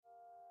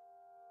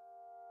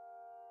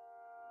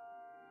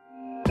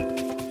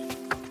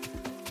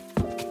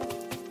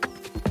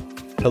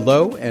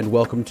Hello and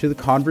welcome to the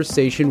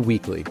Conversation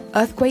Weekly.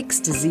 Earthquakes,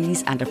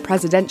 disease and a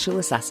presidential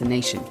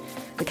assassination.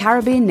 The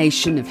Caribbean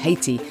nation of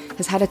Haiti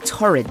has had a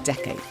torrid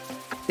decade.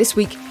 This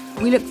week,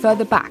 we look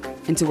further back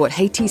into what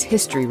Haiti's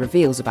history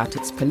reveals about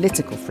its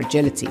political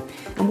fragility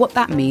and what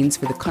that means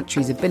for the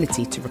country's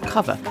ability to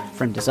recover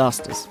from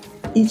disasters.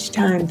 Each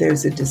time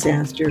there's a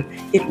disaster,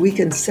 it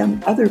weakens some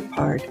other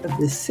part of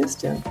this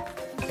system.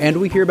 And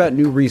we hear about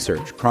new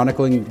research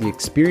chronicling the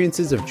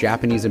experiences of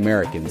Japanese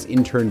Americans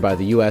interned by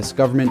the U.S.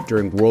 government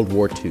during World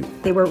War II.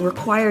 They were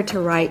required to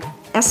write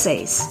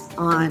essays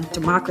on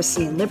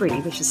democracy and liberty,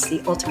 which is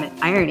the ultimate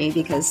irony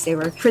because they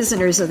were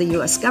prisoners of the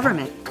U.S.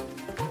 government.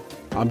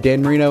 I'm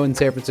Dan Marino in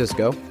San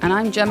Francisco. And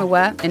I'm Gemma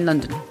Ware in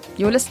London.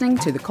 You're listening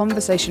to The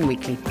Conversation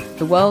Weekly,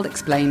 the world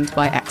explained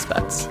by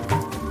experts.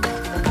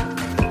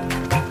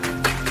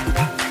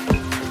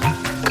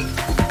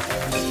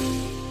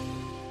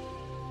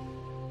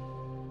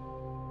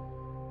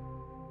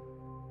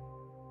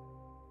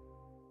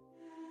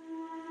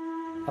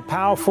 A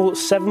powerful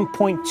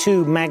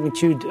 7.2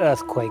 magnitude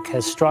earthquake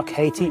has struck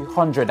Haiti.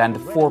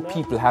 104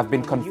 people have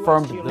been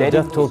confirmed dead. The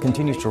death toll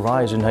continues to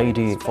rise in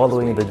Haiti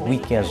following the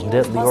weekend's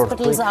deadly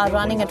Hospitals earthquake. are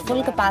running at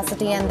full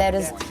capacity and there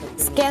is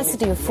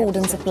scarcity of food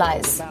and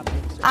supplies.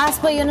 As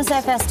per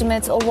UNICEF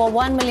estimates, over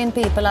 1 million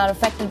people are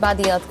affected by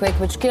the earthquake,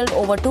 which killed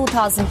over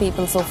 2,000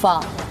 people so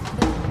far.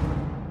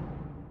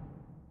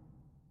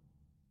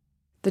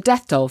 The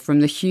death toll from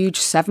the huge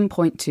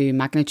 7.2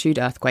 magnitude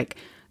earthquake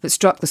that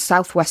struck the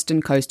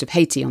southwestern coast of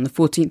Haiti on the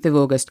 14th of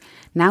August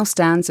now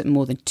stands at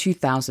more than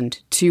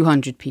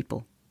 2,200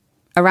 people.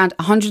 Around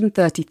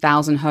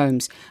 130,000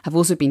 homes have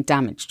also been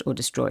damaged or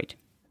destroyed.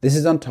 This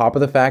is on top of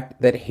the fact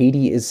that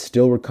Haiti is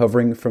still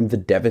recovering from the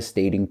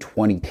devastating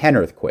 2010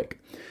 earthquake.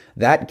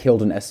 That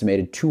killed an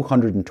estimated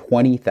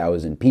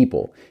 220,000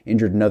 people,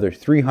 injured another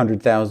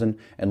 300,000,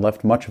 and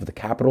left much of the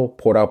capital,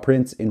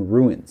 Port-au-Prince, in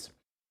ruins.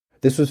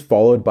 This was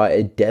followed by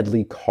a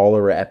deadly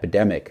cholera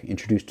epidemic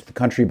introduced to the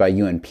country by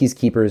UN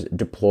peacekeepers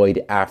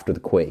deployed after the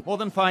quake. More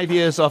than 5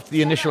 years after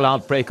the initial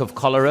outbreak of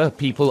cholera,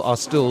 people are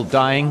still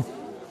dying.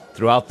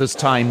 Throughout this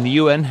time, the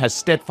UN has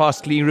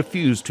steadfastly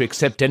refused to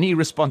accept any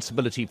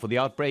responsibility for the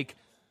outbreak.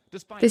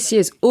 This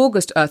year's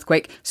August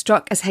earthquake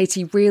struck as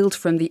Haiti reeled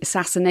from the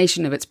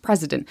assassination of its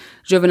president,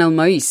 Jovenel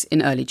Moïse,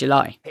 in early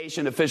July.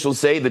 Haitian officials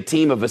say the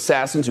team of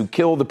assassins who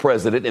killed the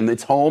president in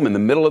its home in the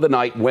middle of the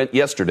night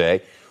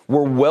yesterday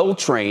were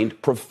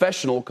well-trained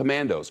professional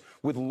commandos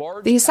with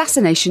large... The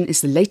assassination is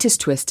the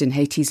latest twist in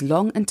Haiti's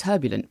long and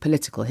turbulent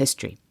political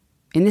history.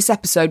 In this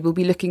episode, we'll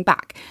be looking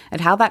back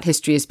at how that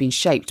history has been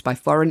shaped by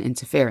foreign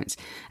interference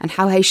and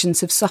how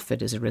Haitians have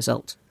suffered as a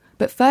result.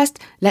 But first,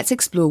 let's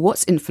explore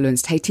what's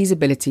influenced Haiti's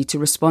ability to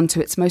respond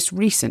to its most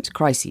recent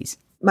crises.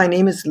 My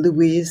name is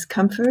Louise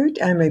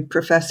Comfort. I'm a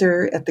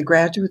professor at the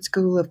Graduate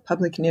School of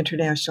Public and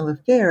International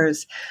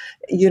Affairs,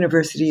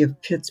 University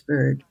of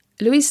Pittsburgh.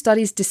 Louise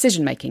studies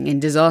decision-making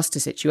in disaster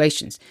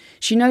situations.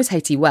 She knows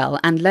Haiti well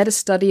and led a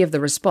study of the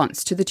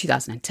response to the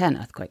 2010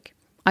 earthquake.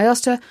 I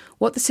asked her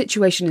what the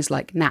situation is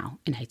like now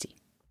in Haiti.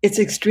 It's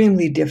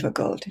extremely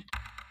difficult.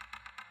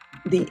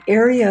 The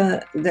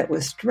area that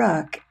was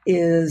struck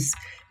is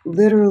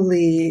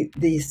literally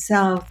the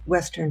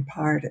southwestern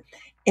part,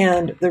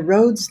 and the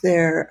roads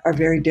there are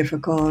very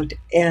difficult,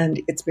 and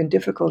it's been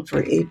difficult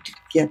for aid to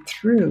get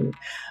through.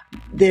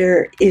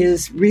 There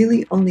is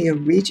really only a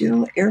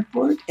regional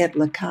airport at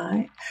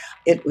Lacaille.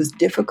 It was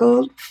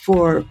difficult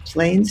for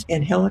planes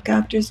and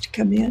helicopters to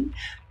come in.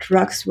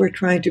 Trucks were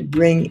trying to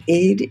bring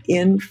aid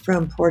in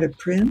from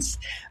Port-au-Prince,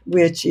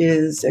 which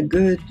is a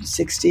good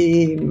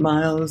 60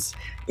 miles,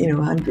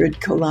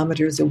 100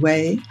 kilometers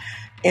away.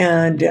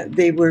 And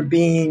they were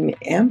being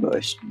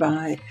ambushed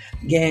by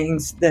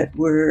gangs that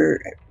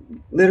were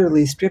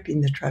literally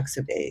stripping the trucks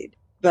of aid.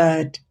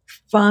 But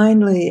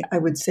finally, I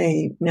would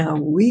say now,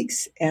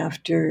 weeks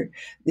after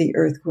the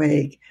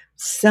earthquake,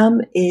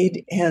 some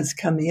aid has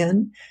come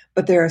in,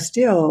 but there are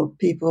still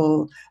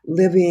people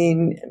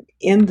living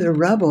in the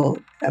rubble.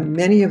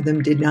 Many of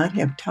them did not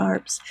have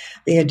tarps.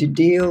 They had to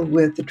deal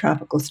with the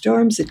tropical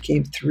storms that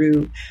came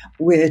through,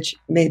 which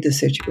made the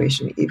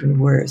situation even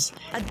worse.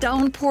 A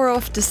downpour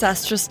of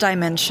disastrous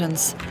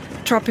dimensions.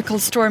 Tropical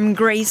storm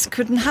Grace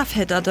couldn't have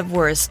hit at a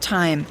worse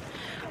time.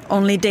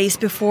 Only days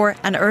before,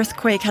 an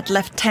earthquake had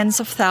left tens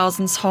of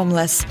thousands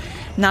homeless.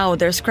 Now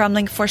they're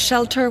scrambling for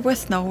shelter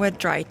with nowhere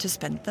dry to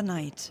spend the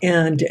night.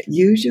 And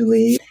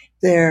usually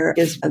there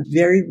is a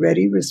very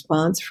ready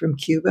response from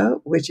Cuba,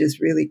 which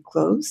is really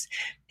close.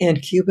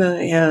 And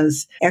Cuba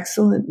has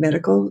excellent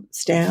medical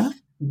staff,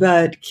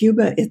 but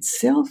Cuba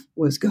itself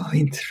was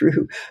going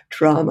through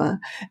trauma.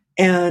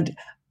 And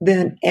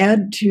then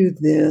add to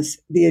this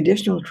the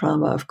additional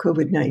trauma of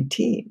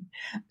COVID-19.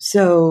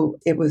 So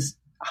it was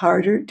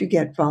harder to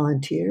get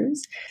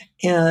volunteers,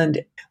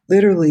 and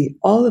literally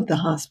all of the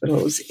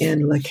hospitals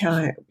in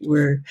Lacaille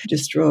were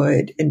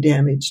destroyed and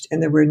damaged,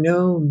 and there were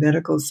no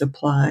medical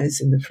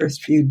supplies in the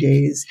first few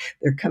days.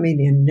 They're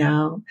coming in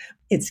now.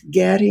 It's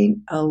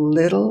getting a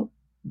little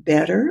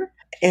better,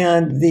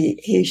 and the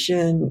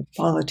Haitian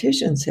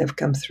politicians have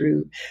come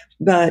through.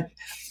 But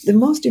the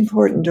most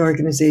important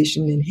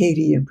organization in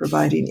Haiti in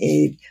providing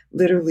aid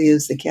literally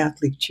is the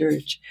Catholic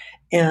Church,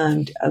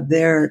 and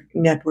their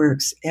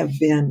networks have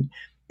been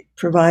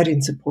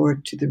providing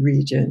support to the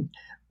region.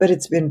 But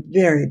it's been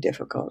very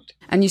difficult.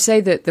 And you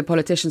say that the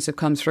politicians have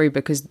come through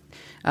because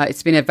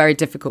it's been a very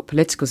difficult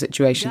political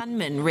situation.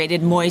 Gunmen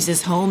raided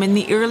Moise's home in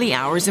the early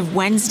hours of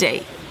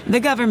Wednesday. The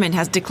government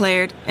has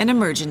declared an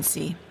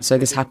emergency. So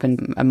this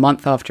happened a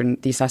month after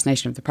the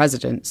assassination of the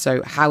president.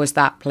 So how has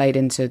that played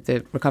into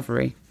the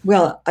recovery?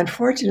 Well,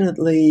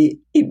 unfortunately,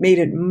 it made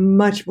it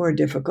much more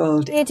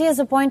difficult. Haiti has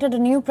appointed a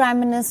new prime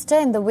minister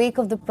in the wake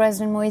of the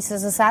President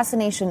Moise's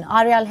assassination.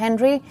 Ariel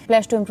Henry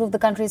pledged to improve the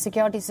country's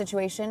security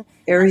situation.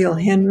 Ariel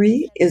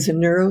Henry is a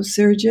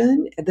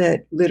neurosurgeon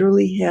that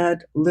literally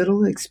had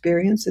little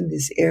experience in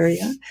this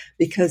area.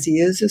 Because he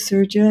is a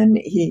surgeon,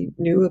 he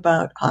knew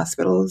about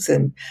hospitals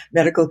and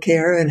medical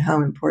care and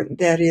how important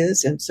that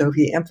is. And so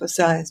he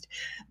emphasized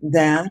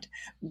that.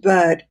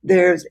 But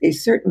there's a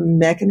certain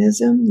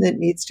mechanism that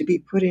needs to be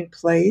put in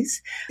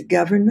place. The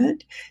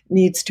government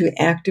needs to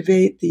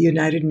activate the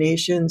United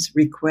Nations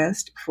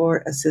request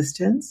for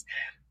assistance.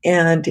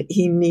 And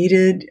he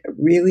needed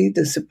really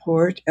the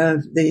support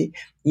of the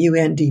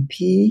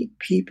UNDP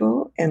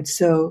people. And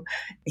so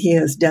he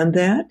has done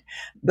that.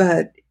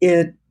 But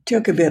it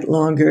took a bit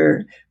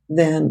longer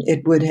than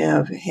it would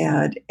have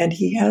had. And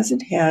he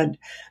hasn't had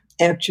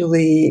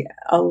actually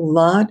a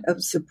lot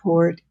of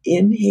support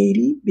in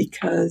Haiti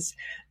because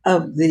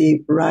of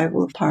the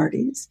rival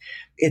parties.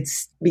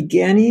 It's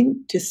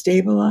beginning to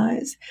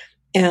stabilize.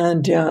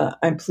 And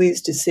I'm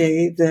pleased to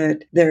say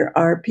that there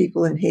are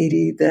people in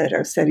Haiti that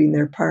are setting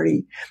their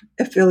party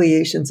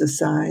affiliations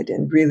aside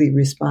and really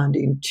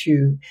responding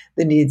to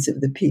the needs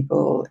of the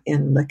people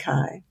in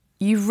Lakai.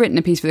 You've written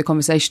a piece for The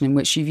Conversation in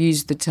which you've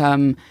used the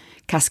term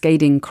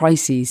cascading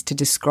crises to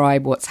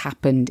describe what's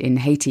happened in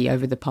Haiti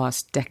over the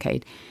past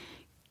decade.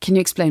 Can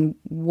you explain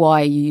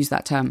why you use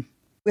that term?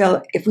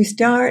 Well, if we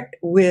start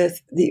with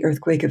the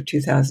earthquake of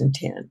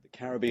 2010. The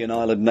Caribbean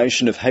island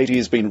nation of Haiti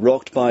has been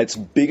rocked by its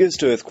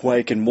biggest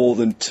earthquake in more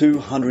than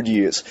 200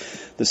 years.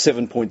 The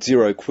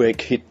 7.0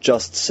 quake hit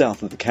just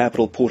south of the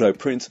capital,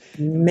 Port-au-Prince.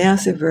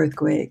 Massive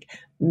earthquake,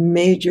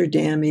 major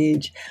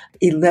damage.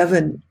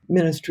 11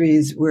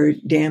 ministries were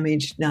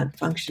damaged, not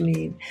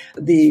functioning.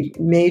 The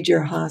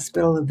major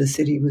hospital of the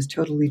city was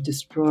totally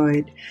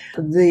destroyed.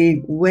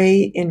 The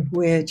way in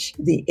which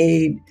the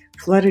aid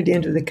flooded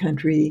into the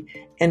country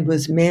and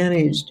was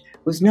managed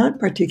was not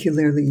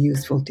particularly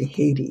useful to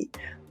Haiti.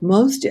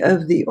 Most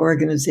of the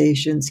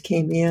organizations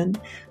came in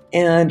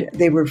and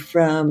they were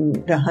from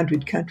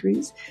 100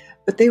 countries,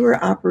 but they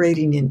were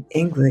operating in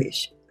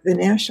English. The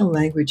national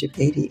language of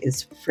Haiti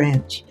is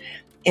French.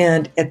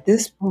 And at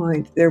this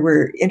point, there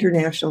were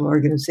international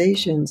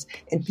organizations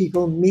and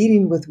people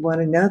meeting with one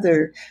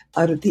another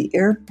out at the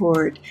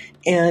airport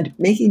and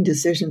making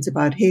decisions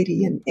about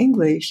Haiti in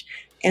English.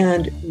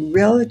 And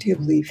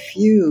relatively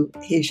few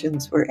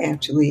Haitians were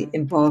actually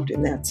involved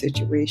in that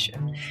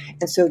situation.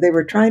 And so they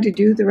were trying to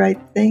do the right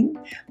thing,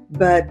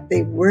 but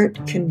they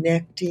weren't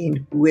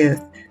connecting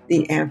with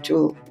the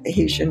actual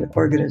Haitian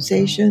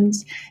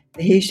organizations.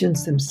 The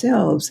Haitians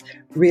themselves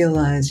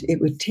realized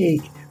it would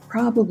take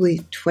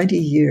probably 20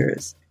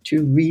 years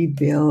to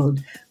rebuild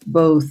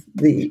both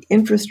the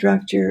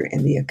infrastructure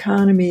and the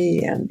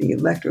economy and the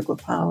electrical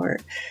power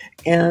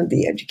and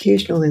the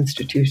educational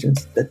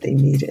institutions that they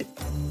needed.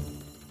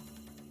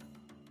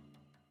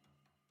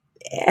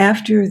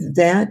 After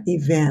that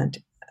event,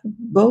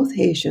 both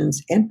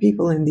Haitians and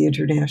people in the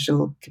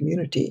international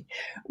community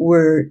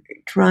were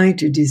trying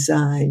to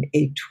design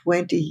a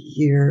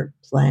 20-year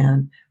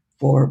plan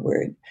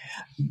forward.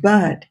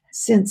 But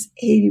since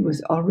Haiti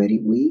was already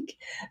weak,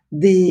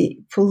 the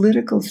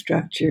political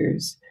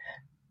structures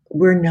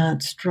were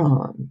not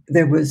strong.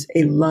 There was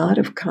a lot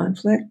of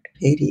conflict.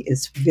 Haiti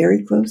is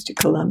very close to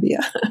Colombia.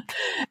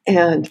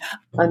 And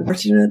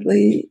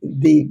unfortunately,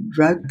 the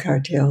drug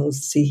cartels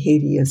see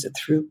Haiti as a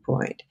through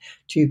point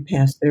to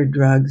pass their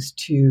drugs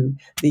to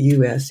the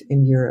U.S.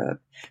 and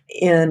Europe.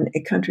 In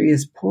a country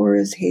as poor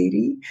as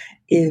Haiti,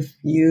 if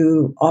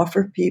you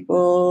offer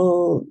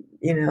people,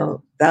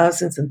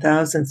 thousands and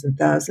thousands and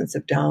thousands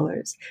of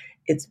dollars,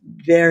 it's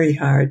very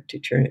hard to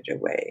turn it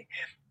away.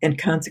 And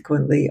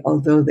consequently,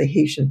 although the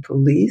Haitian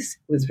police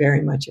was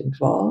very much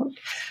involved,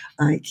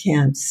 I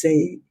can't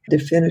say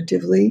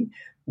definitively,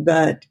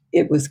 but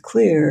it was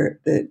clear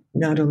that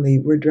not only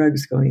were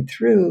drugs going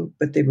through,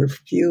 but they were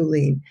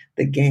fueling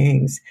the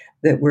gangs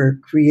that were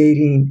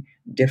creating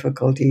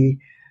difficulty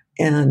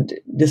and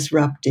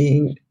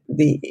disrupting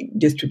the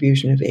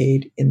distribution of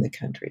aid in the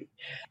country.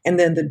 And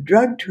then the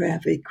drug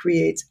traffic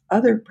creates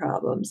other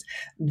problems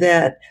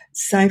that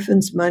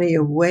siphons money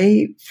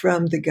away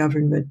from the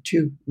government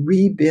to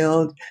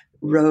rebuild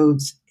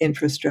roads,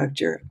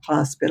 infrastructure,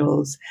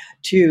 hospitals,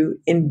 to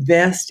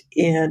invest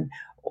in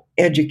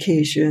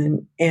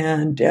education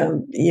and,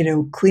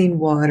 clean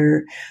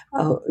water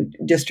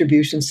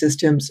distribution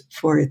systems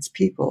for its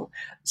people.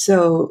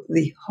 So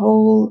the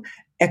whole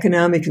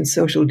economic and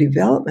social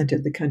development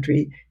of the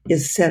country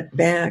is set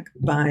back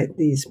by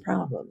these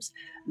problems.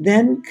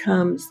 Then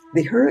comes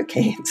the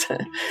hurricanes,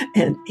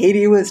 and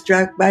Haiti was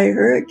struck by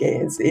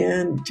hurricanes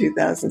in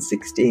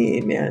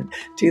 2016 and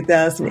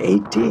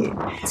 2018.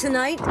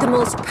 Tonight, the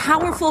most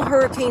powerful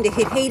hurricane to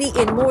hit Haiti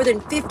in more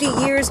than 50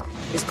 years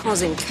is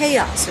causing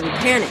chaos and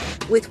panic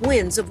with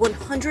winds of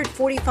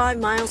 145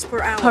 miles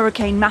per hour.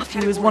 Hurricane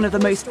Matthew is one of the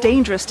most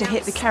dangerous to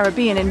hit the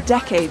Caribbean in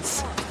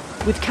decades,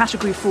 with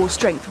Category 4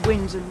 strength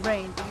winds and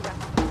rain.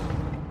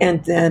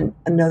 And then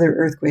another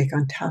earthquake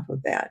on top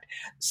of that.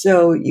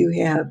 So you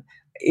have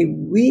a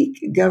weak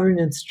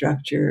governance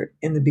structure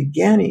in the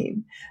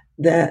beginning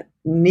that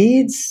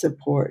needs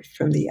support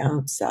from the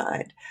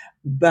outside.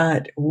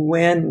 But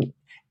when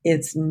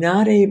it's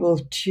not able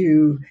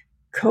to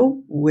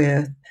cope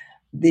with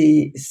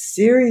the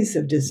series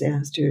of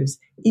disasters,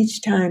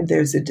 each time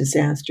there's a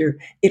disaster,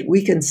 it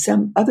weakens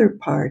some other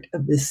part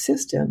of the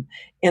system.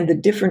 And the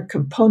different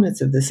components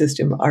of the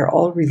system are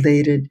all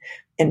related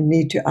and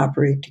need to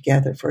operate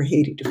together for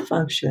Haiti to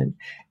function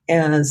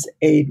as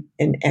an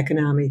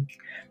economic,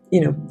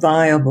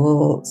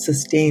 viable,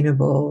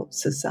 sustainable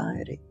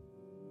society.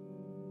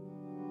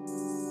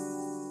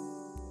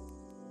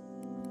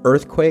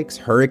 Earthquakes,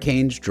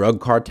 hurricanes,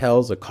 drug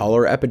cartels, a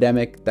cholera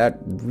epidemic, that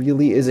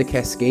really is a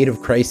cascade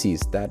of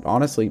crises that,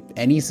 honestly,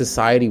 any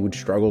society would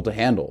struggle to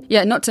handle.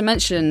 Yeah, not to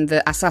mention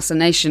the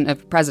assassination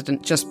of a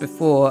president just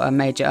before a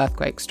major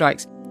earthquake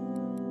strikes.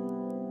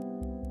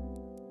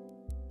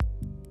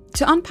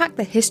 To unpack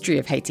the history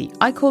of Haiti,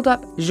 I called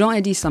up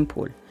Jean-Eddy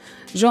Saint-Paul.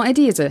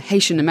 Jean-Eddy is a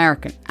Haitian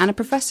American and a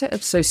professor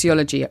of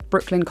sociology at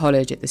Brooklyn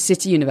College at the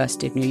City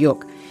University of New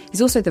York.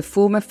 He's also the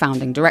former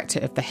founding director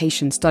of the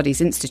Haitian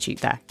Studies Institute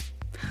there.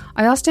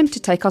 I asked him to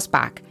take us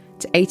back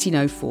to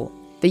 1804,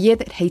 the year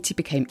that Haiti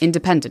became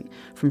independent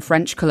from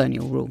French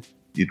colonial rule.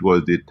 It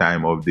was the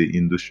time of the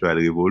Industrial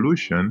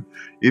Revolution.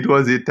 It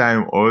was a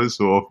time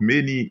also of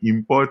many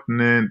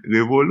important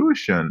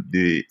revolutions,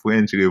 the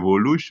French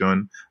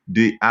Revolution,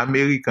 the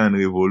American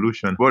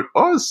Revolution, but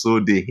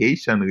also the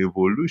Haitian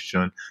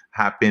Revolution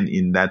happened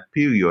in that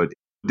period.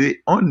 The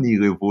only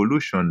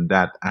revolution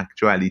that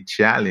actually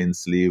challenged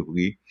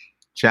slavery,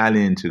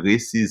 challenged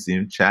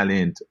racism,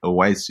 challenged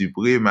white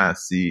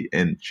supremacy,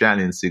 and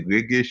challenged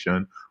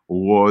segregation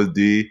was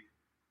the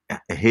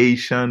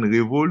Haitian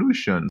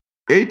Revolution.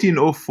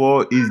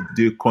 1804 is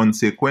the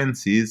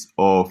consequences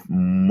of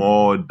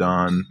more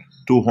than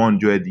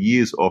 200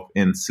 years of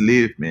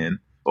enslavement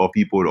of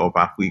people of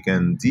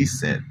African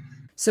descent.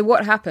 So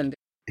what happened?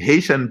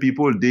 Haitian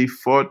people, they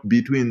fought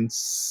between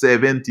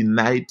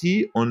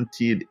 1790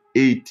 until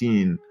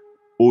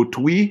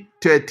 1803,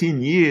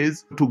 13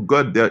 years to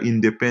get their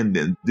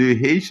independence. The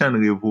Haitian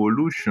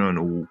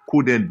Revolution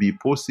couldn't be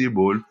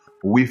possible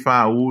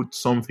without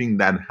something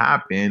that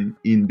happened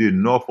in the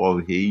north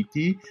of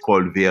Haiti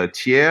called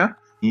Vertières.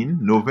 In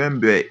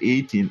November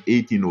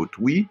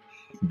 1803,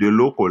 the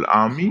local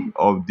army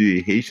of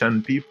the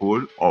Haitian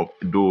people, of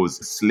those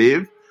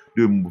slaves,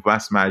 the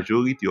vast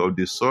majority of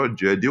the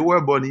soldiers, they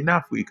were born in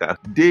Africa.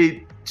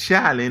 They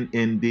challenged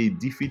and they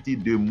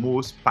defeated the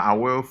most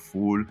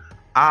powerful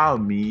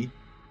army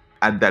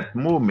at that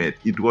moment.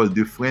 It was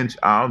the French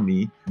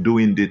army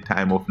during the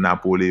time of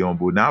Napoleon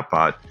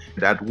Bonaparte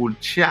that would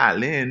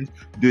challenge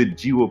the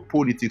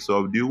geopolitics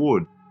of the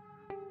world.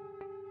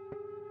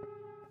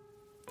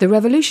 The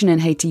revolution in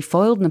Haiti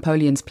foiled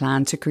Napoleon's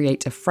plan to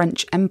create a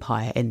French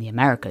empire in the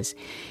Americas.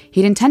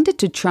 He'd intended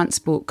to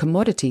transport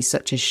commodities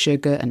such as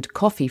sugar and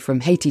coffee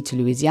from Haiti to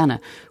Louisiana,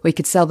 where he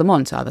could sell them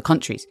on to other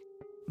countries.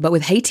 But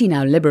with Haiti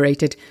now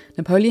liberated,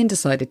 Napoleon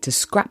decided to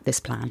scrap this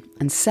plan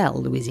and sell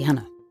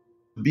Louisiana.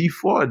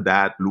 Before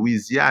that,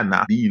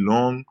 Louisiana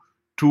belonged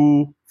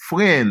to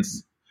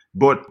France.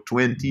 But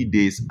 20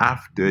 days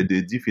after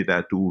the defeat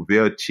at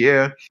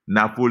Vertières,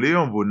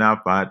 Napoleon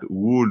Bonaparte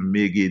would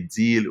make a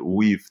deal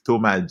with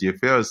Thomas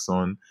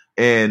Jefferson,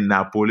 and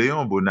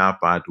Napoleon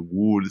Bonaparte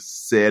would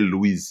sell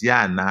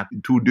Louisiana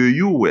to the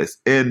U.S.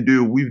 And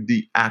with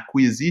the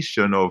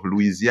acquisition of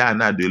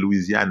Louisiana, the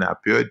Louisiana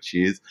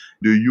Purchase,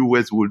 the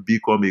U.S. would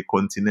become a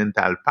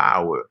continental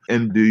power.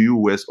 And the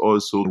U.S.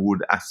 also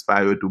would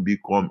aspire to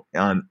become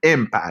an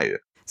empire.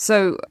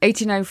 So,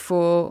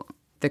 1804...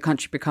 the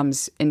country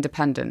becomes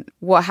independent.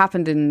 What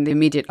happened in the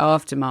immediate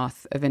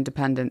aftermath of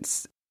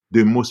independence?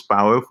 The most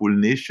powerful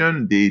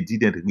nation, they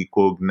didn't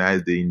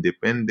recognize the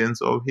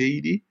independence of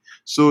Haiti.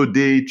 So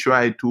they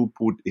tried to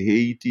put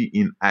Haiti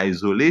in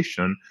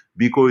isolation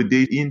because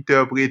they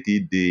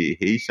interpreted the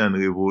Haitian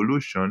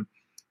Revolution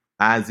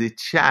as a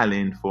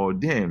challenge for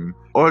them.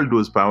 All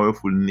those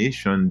powerful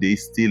nations, they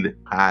still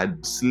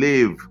had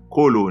slave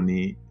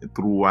colony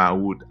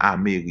throughout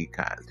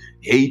America.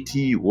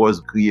 Haiti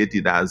was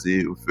created as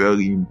a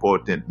very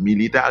important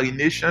military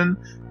nation,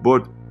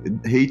 but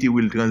Haiti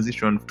will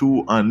transition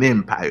to an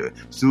empire,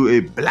 to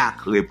a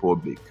black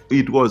republic.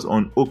 It was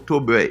on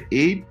October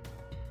 8,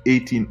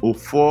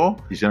 1804,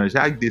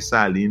 Jean-Jacques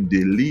Dessalines,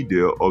 the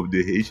leader of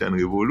the Haitian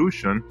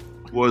Revolution,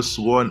 was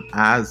sworn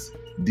as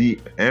the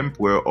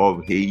Emperor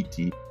of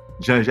Haiti.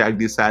 Jean-Jacques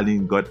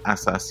Dessalines got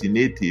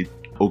assassinated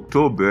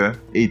October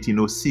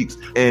 1806,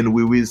 and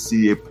we will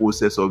see a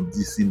process of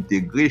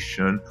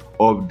disintegration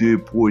of the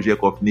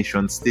project of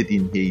nation-state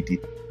in Haiti.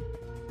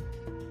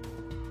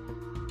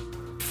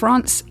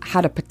 France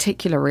had a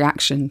particular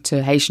reaction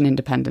to Haitian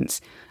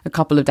independence a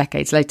couple of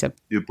decades later.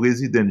 The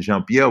president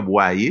Jean-Pierre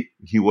Boyer,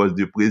 he was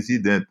the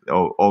president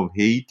of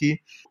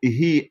Haiti.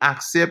 He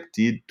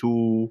accepted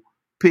to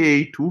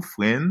pay to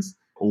France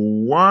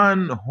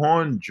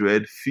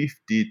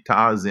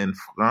 150,000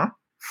 francs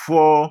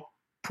for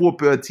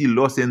property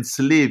loss and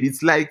slave.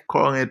 It's like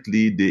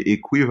currently the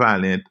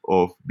equivalent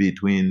of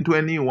between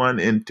 21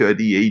 and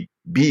 38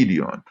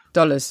 billion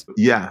dollars.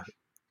 Yeah.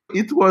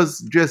 It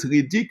was just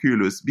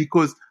ridiculous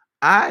because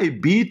I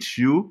beat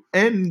you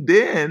and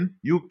then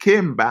you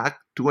came back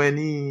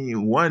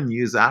 21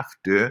 years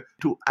after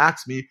to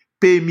ask me,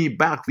 pay me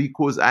back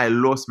because I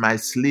lost my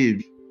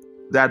slave.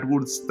 That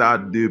would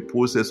start the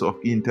process of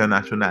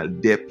international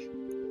debt.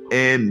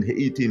 And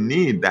Haiti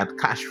need that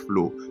cash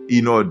flow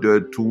in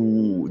order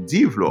to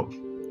develop.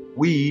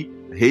 We,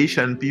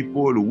 Haitian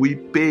people, we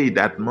pay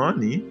that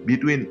money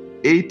between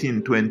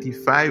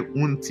 1825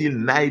 until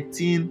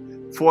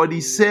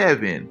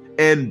 1947.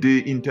 And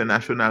the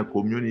international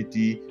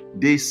community,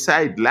 they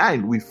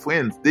sidelined with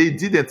France. They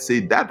didn't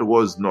say that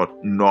was not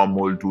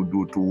normal to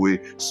do to a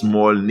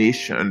small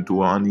nation,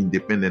 to an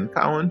independent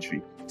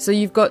country. So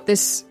you've got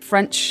this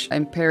French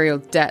imperial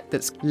debt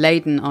that's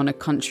laden on a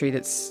country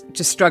that's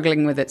just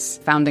struggling with its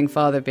founding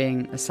father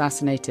being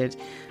assassinated.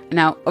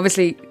 Now,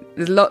 obviously,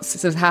 there's lots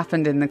that has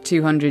happened in the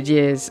 200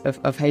 years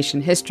of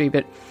Haitian history,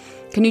 but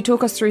can you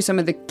talk us through some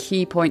of the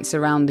key points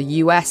around the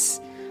US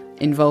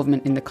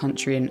involvement in the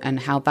country and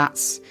how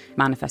that's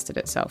manifested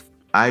itself?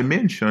 I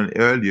mentioned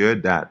earlier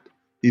that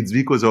it's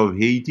because of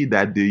Haiti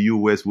that the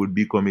US would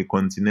become a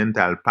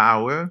continental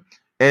power.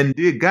 And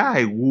the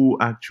guy who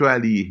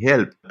actually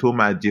helped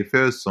Thomas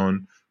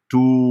Jefferson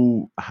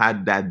to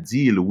have that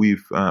deal with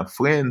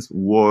France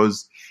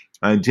was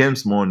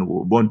James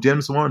Monroe. But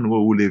James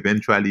Monroe will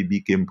eventually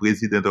become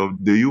president of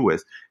the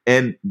US.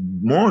 And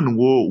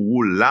Monroe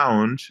will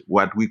launch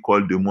what we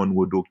call the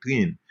Monroe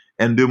Doctrine.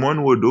 And the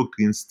Monroe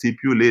Doctrine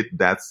stipulates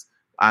that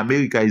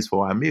America is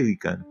for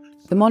Americans.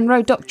 The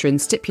Monroe Doctrine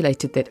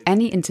stipulated that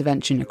any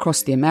intervention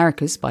across the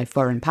Americas by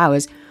foreign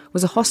powers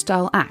was a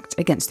hostile act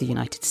against the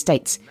United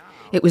States.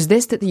 It was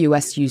this that the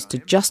US used to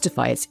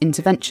justify its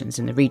interventions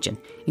in the region,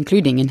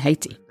 including in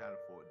Haiti.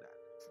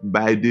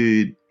 By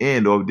the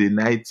end of the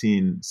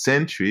 19th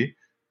century,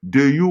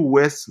 the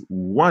US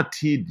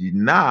wanted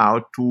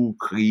now to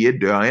create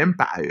their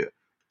empire.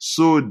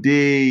 So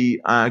they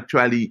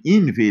actually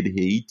invade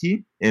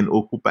Haiti and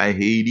occupy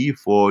Haiti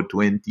for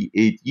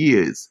 28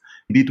 years,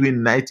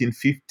 between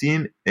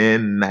 1915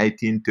 and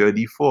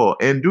 1934.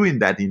 And during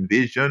that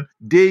invasion,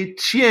 they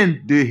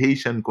changed the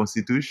Haitian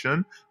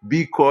constitution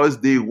because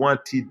they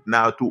wanted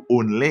now to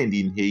own land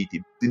in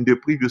Haiti. In the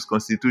previous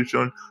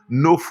constitution,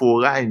 no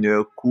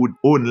foreigner could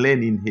own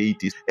land in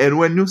Haiti. And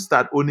when you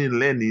start owning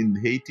land in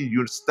Haiti,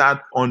 you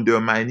start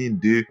undermining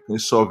the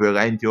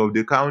sovereignty of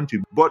the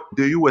country. But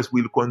the US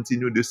will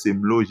continue the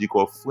same logic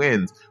of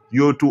France.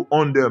 You're to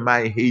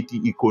undermine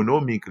Haiti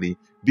economically.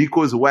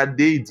 Because what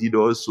they did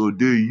also,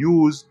 they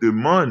used the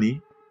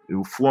money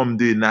from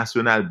the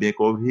National Bank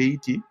of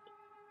Haiti.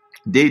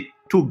 They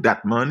took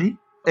that money,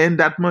 and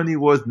that money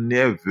was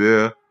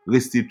never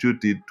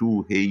restituted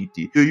to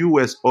Haiti. The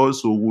US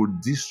also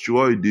would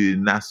destroy the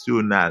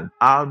National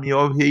Army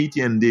of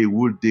Haiti, and they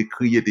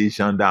create a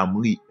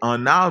gendarmerie,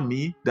 an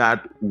army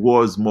that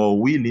was more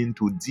willing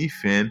to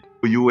defend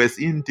US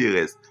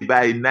interests.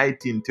 By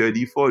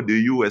 1934,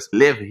 the US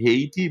left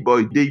Haiti,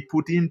 but they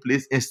put in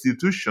place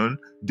institutions,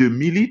 the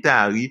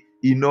military,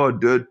 in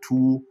order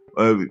to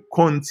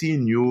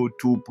continue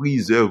to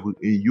preserve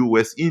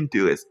US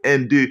interests.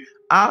 And the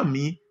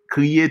army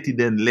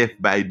created and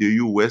left by the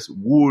US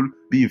would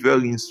be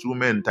very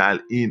instrumental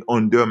in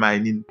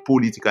undermining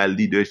political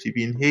leadership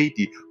in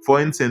Haiti. For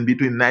instance,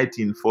 between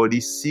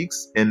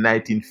 1946 and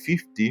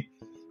 1950,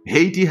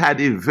 Haiti had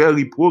a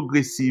very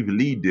progressive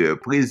leader,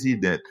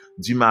 President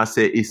Dumas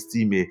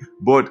Estimé.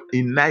 But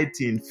in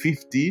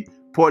 1950,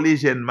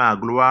 Paul-Eugène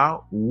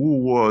Magloire,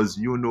 who was,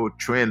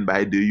 trained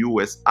by the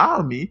US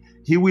Army,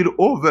 he will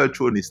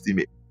overthrow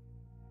Estimé.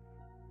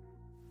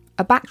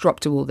 A backdrop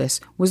to all this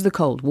was the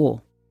Cold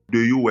War.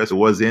 The US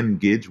was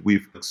engaged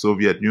with the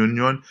Soviet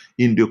Union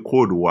in the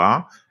Cold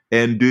War,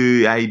 and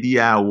the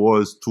idea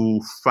was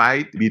to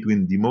fight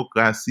between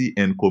democracy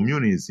and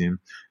communism.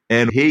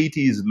 And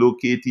Haiti is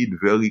located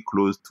very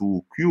close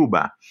to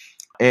Cuba.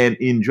 And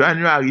in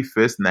January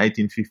 1st,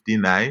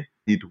 1959,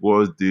 it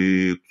was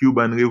the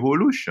Cuban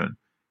Revolution.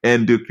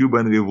 And the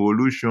Cuban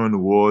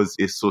Revolution was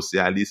a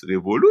socialist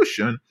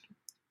revolution.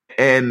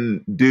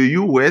 And the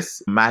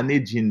US,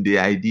 managing the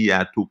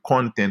idea to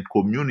contain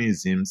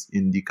communism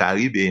in the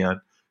Caribbean,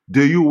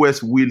 the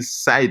US will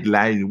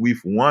sideline with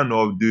one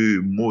of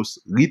the most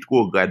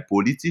retrograde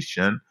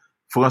politicians,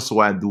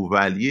 François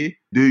Duvalier.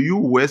 The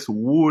US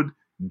would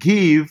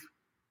give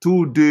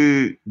to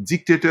the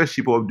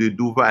dictatorship of the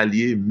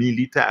Duvalier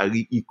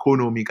military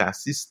economic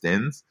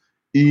assistance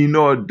in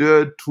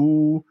order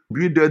to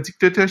build a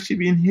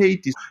dictatorship in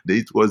Haiti.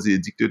 It was a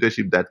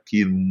dictatorship that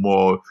killed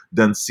more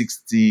than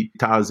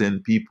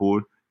 60,000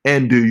 people.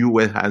 And the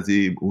US has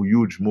a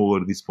huge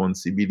moral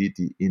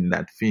responsibility in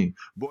that thing.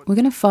 We're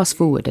going to fast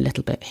forward a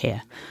little bit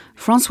here.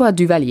 François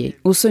Duvalier,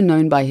 also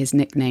known by his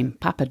nickname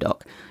Papa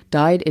Doc,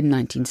 died in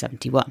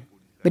 1971.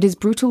 But his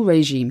brutal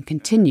regime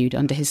continued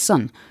under his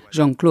son,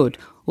 Jean-Claude,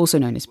 also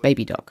known as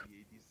Baby Doc.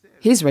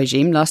 His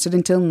regime lasted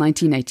until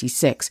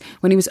 1986,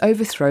 when he was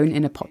overthrown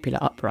in a popular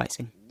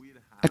uprising.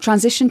 A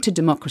transition to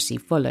democracy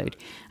followed,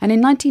 and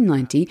in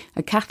 1990,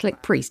 a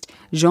Catholic priest,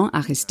 Jean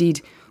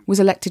Aristide, was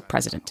elected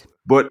president.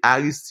 But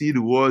Aristide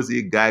was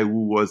a guy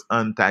who was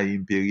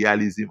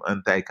anti-imperialism,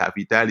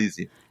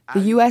 anti-capitalism.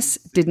 The US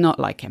did not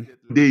like him.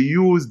 They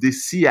used the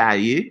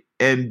CIA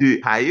and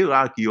the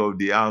hierarchy of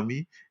the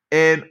army,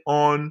 and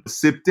on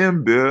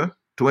September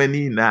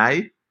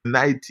 29,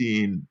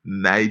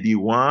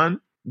 1991,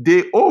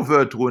 they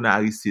overthrew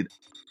Aristide.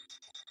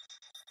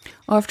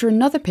 After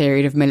another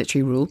period of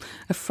military rule,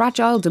 a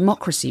fragile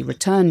democracy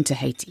returned to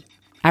Haiti.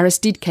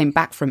 Aristide came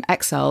back from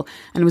exile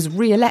and was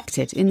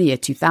re-elected in the year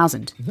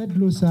 2000. But he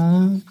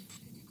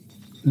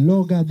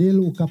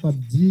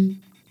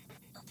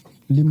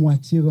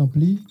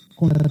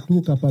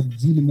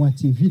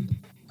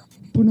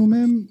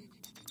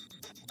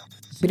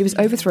was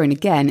overthrown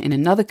again in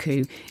another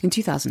coup in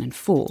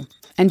 2004,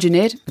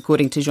 engineered,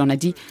 according to Jean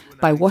Adi,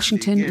 by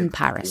Washington and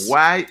Paris.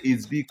 Why?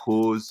 It's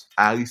because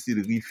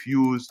Aristide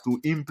refused to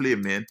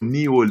implement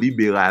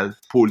neoliberal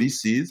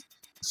policies.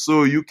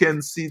 So you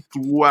can see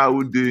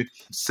throughout the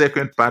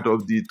second part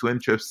of the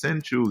 20th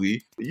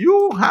century,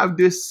 you have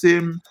the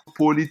same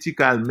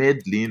political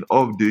meddling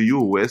of the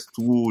US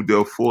through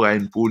the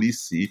foreign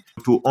policy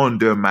to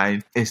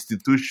undermine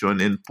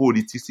institutions and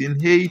politics in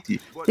Haiti.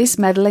 This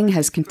meddling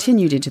has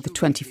continued into the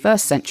 21st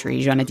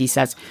century, Jean-Adi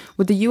says,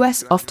 with the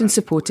US often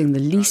supporting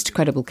the least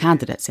credible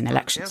candidates in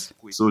elections.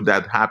 So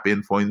that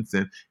happened, for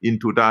instance, in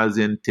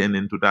 2010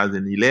 and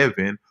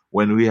 2011,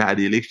 when we had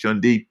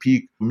election, they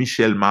picked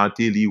Michel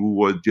Martelly, who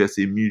was just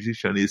a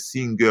musician, a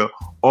singer,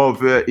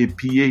 over a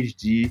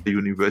PhD, a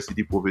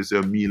university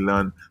professor,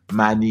 Milan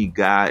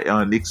Maniga,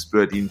 an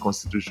expert in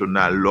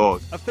constitutional law.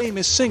 A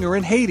famous singer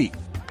in Haiti.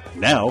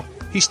 Now,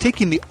 he's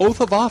taking the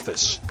oath of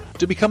office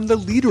to become the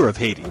leader of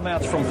Haiti.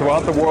 Diplomats from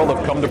throughout the world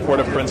have come to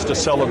Port-au-Prince to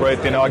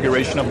celebrate the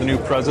inauguration of the new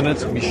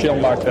president, Michel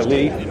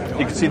Martelly.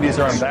 You can see these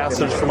are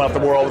ambassadors from out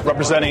the world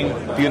representing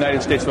the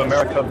United States of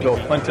America, Bill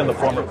Clinton, the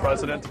former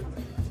president.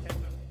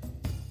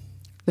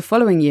 The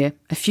following year,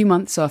 a few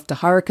months after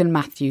Hurricane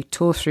Matthew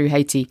tore through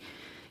Haiti,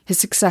 his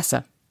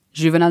successor,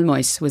 Juvenal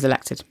Moïse, was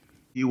elected.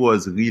 He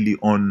was really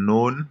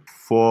unknown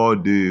for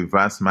the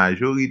vast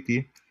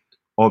majority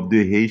of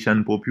the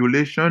Haitian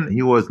population.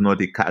 He was not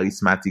a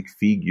charismatic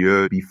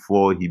figure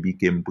before he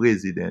became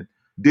president.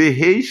 The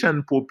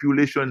Haitian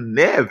population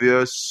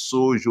never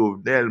saw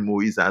Jovenel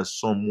Moïse as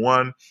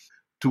someone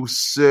to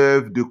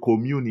serve the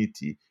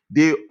community.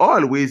 They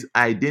always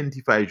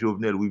identify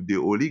Jovenel with the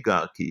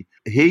oligarchy.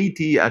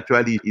 Haiti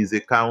actually is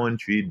a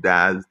country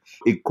that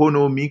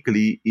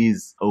economically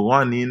is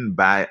running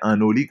by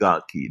an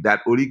oligarchy.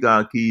 That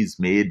oligarchy is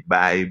made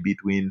by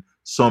between,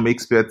 some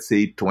experts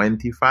say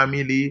 20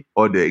 family,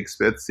 other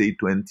experts say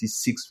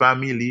 26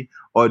 family,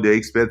 other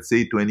experts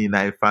say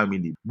 29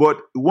 family. But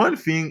one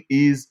thing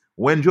is,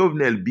 when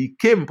Jovenel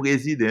became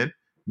president,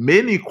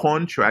 many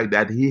contracts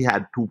that he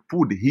had to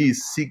put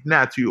his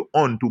signature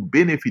on to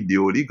benefit the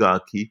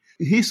oligarchy,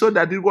 he saw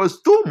that it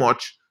was too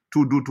much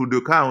to do to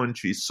the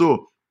country.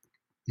 So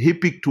he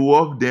picked two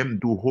of them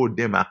to hold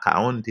them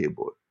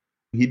accountable.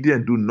 He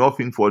didn't do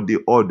nothing for the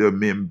other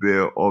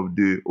member of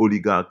the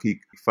oligarchic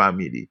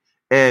family.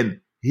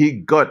 And he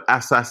got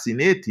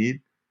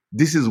assassinated.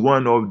 This is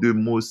one of the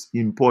most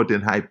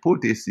important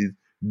hypotheses,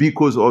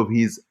 because of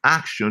his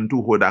action to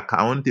hold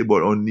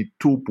accountable only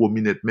two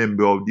prominent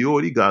members of the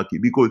oligarchy,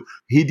 because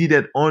he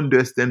didn't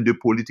understand the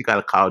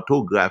political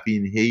cartography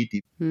in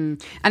Haiti.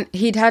 And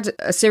he'd had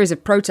a series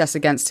of protests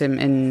against him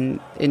in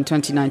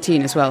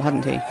 2019 as well,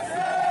 hadn't he?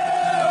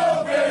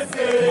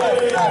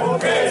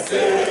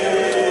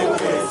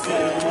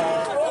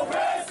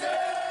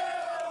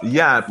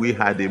 Yeah, we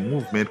had a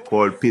movement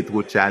called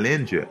Petro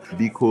Challenger,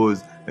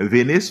 because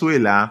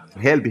Venezuela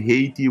helped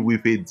Haiti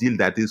with a deal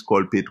that is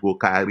called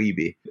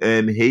Petro-Caribe.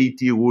 And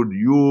Haiti would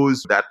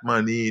use that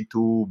money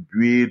to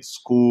build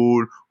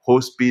school,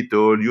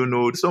 hospital,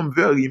 some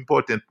very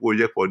important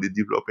project for the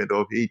development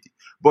of Haiti.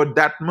 But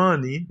that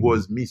money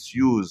was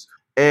misused.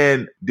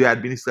 And the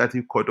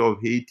Administrative Court of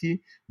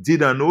Haiti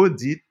did an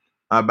audit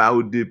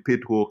about the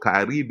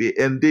Petro-Caribe,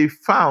 and they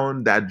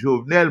found that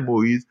Jovenel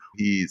Moïse,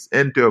 his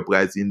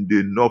enterprise in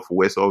the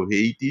northwest of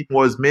Haiti,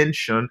 was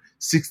mentioned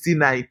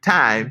 69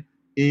 times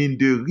in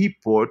the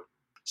report.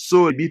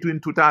 So between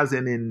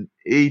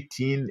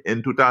 2018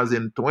 and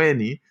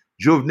 2020,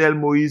 Jovenel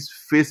Moïse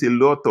faced a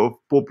lot of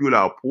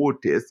popular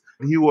protests.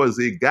 He was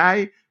a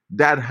guy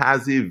that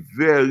has a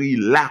very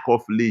lack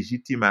of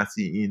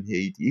legitimacy in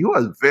Haiti. He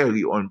was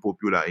very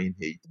unpopular in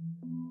Haiti.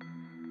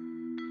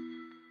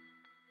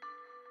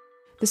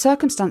 The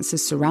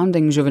circumstances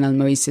surrounding Jovenel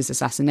Moïse's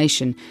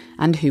assassination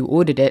and who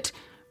ordered it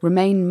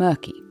remain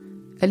murky.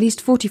 At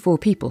least 44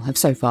 people have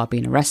so far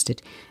been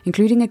arrested,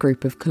 including a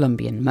group of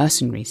Colombian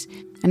mercenaries,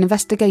 and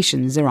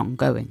investigations are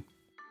ongoing.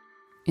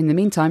 In the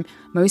meantime,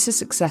 Moïse's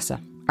successor,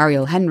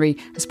 Ariel Henry,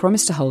 has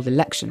promised to hold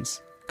elections,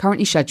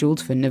 currently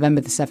scheduled for November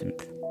the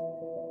 7th.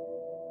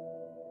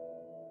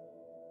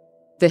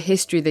 The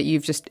history that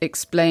you've just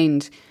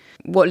explained,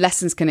 what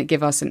lessons can it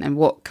give us and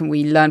what can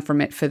we learn from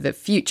it for the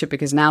future?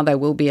 Because now there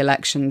will be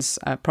elections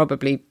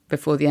probably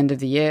before the end of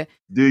the year.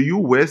 The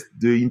US,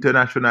 the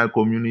international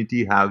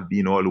community have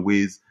been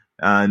always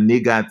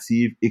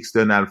negative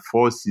external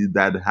forces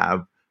that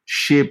have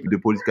shaped the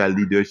political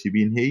leadership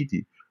in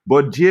Haiti.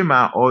 But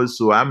Gemma,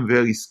 also, I'm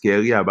very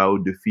scary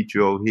about the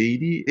future of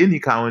Haiti. Any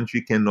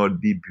country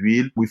cannot be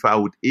built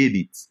without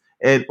elites.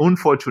 And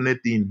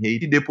unfortunately in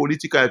Haiti, the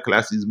political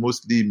class is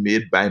mostly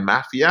made by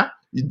mafia.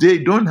 They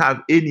don't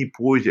have any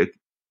project.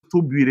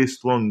 To build a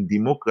strong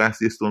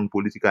democracy, a strong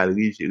political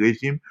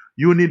regime,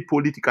 you need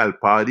political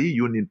party,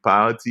 you need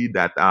parties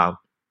that are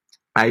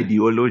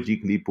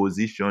ideologically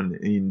positioned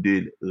in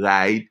the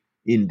right,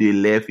 in the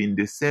left, in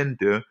the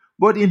center.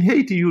 But in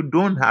Haiti, you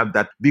don't have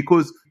that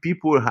because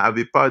people have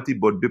a party,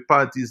 but the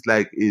party is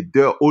like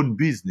their own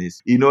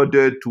business. In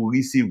order to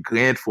receive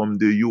grant from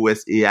the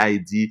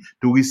USAID,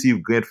 to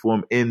receive grant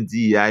from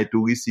NDI,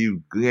 to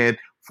receive grant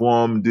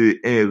from the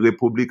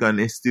Republican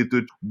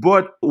Institute.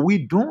 But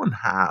we don't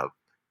have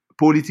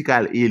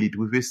political elite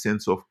with a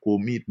sense of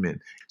commitment.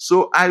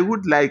 So I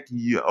would like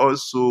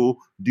also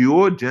the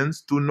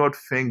audience to not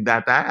think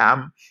that I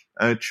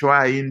am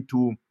trying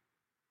to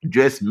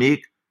just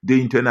make the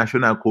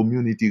international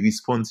community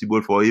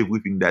responsible for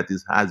everything that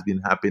has been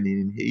happening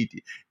in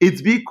Haiti.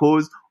 It's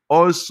because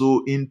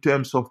also in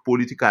terms of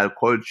political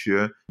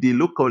culture, the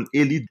local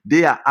elite,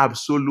 they are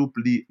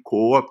absolutely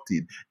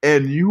corrupted.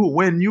 And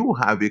when you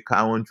have a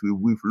country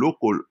with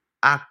local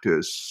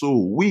actors so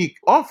weak,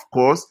 of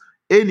course,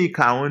 any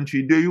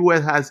country, the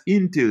US has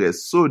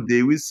interests. So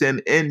they will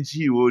send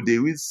NGO, they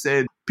will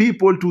send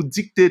people to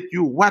dictate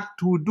you what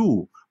to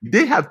do.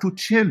 They have to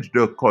change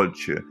their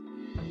culture.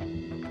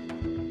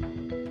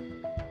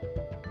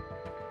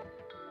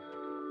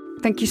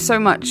 Thank you so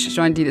much,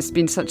 Jean-Di. It's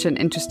been such an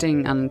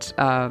interesting and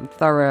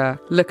thorough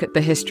look at the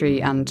history,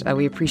 and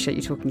we appreciate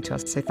you talking to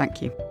us, so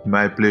thank you.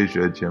 My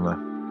pleasure, Gemma.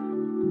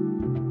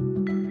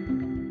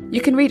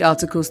 You can read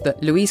articles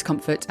that Louise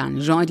Comfort and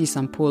Jean-Di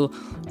Saint-Paul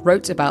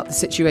wrote about the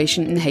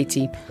situation in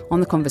Haiti on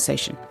The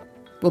Conversation.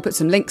 We'll put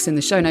some links in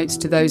the show notes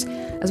to those,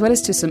 as well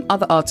as to some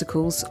other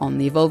articles on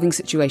the evolving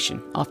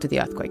situation after the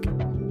earthquake.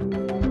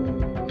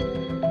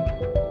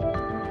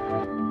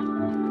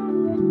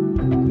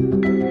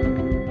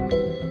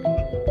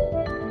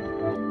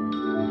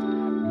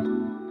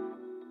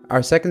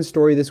 Our second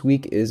story this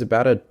week is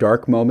about a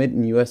dark moment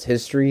in U.S.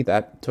 history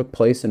that took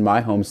place in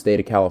my home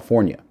state of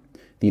California.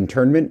 The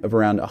internment of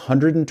around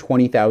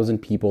 120,000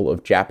 people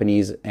of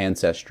Japanese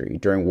ancestry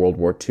during World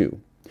War II.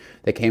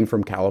 They came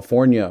from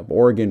California,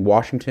 Oregon,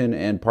 Washington,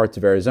 and parts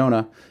of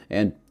Arizona,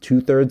 and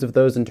 2/3 of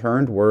those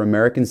interned were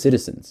American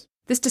citizens.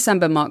 This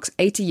December marks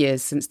 80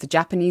 years since the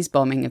Japanese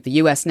bombing of the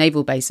US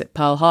naval base at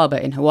Pearl Harbor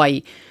in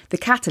Hawaii, the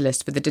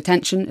catalyst for the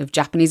detention of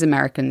Japanese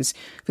Americans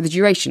for the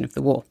duration of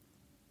the war.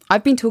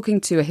 I've been talking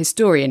to a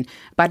historian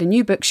about a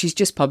new book she's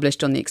just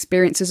published on the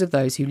experiences of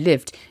those who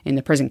lived in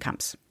the prison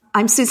camps.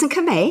 I'm Susan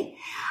Kamei.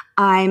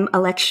 I'm a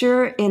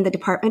lecturer in the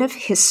Department of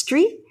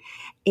History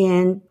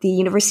in the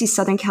University of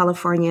Southern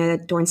California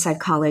Dornside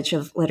College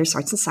of Letters,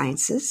 Arts, and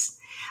Sciences.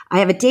 I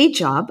have a day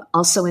job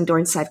also in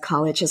Dornside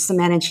College as the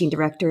managing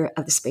director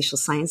of the Spatial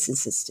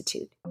Sciences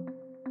Institute.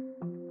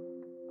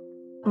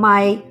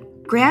 My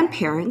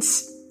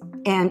grandparents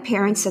and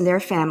parents and their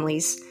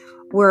families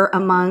were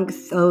among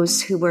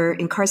those who were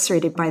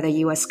incarcerated by the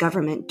U.S.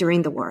 government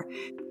during the war.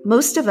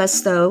 Most of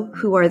us, though,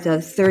 who are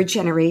the third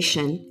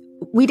generation,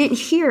 we didn't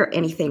hear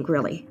anything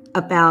really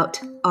about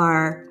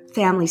our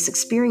family's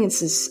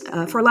experiences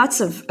for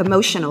lots of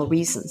emotional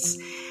reasons.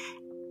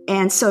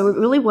 And so it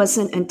really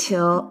wasn't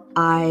until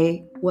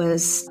I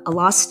was a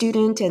law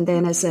student and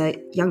then as a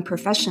young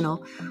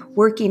professional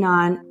working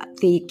on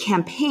the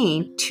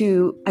campaign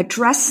to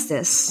address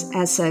this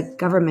as a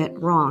government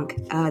wrong.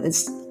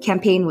 This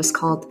campaign was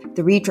called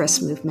the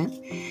Redress Movement,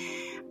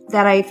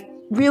 that I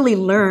really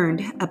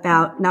learned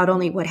about not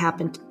only what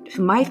happened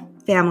to my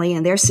family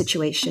and their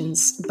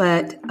situations,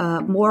 but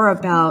more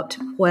about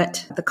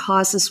what the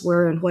causes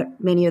were and what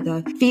many of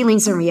the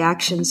feelings and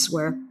reactions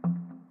were.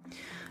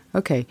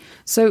 Okay,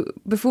 so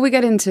before we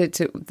get into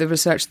the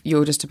research that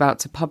you're just about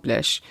to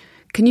publish,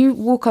 can you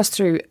walk us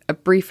through a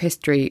brief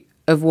history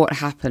of what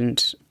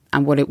happened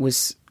and what it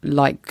was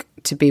like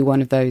to be one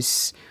of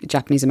those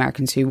Japanese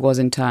Americans who was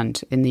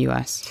interned in the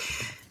US?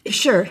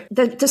 Sure.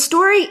 The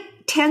story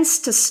tends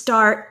to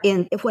start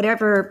in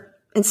whatever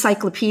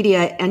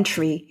encyclopedia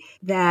entry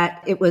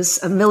that it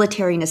was a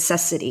military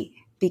necessity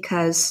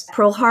because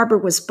Pearl Harbor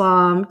was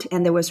bombed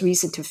and there was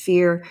reason to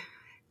fear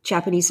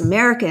Japanese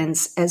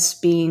Americans as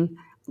being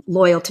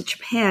loyal to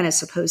Japan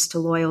as opposed to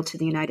loyal to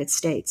the United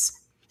States.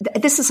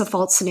 This is a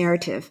false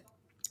narrative.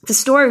 The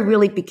story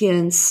really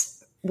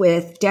begins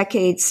with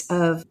decades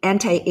of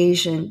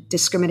anti-Asian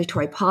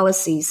discriminatory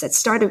policies that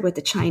started with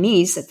the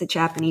Chinese that the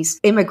Japanese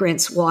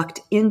immigrants walked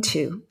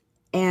into,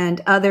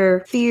 and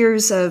other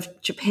fears of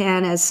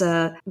Japan as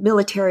a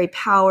military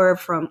power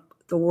from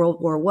the World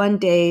War I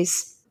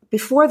days.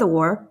 Before the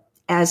war,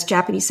 as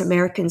Japanese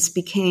Americans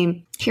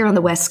became, here on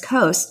the West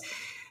Coast,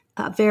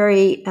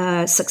 very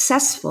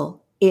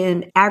successful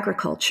in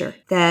agriculture,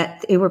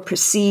 that they were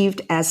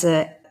perceived as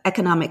an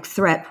economic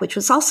threat, which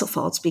was also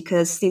false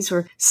because these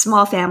were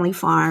small family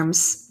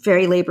farms,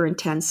 very labor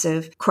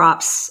intensive,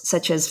 crops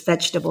such as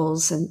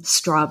vegetables and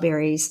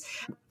strawberries.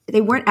 They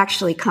weren't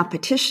actually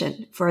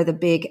competition for the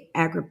big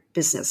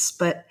agribusiness,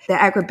 but the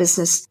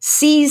agribusiness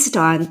seized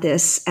on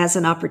this as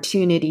an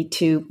opportunity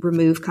to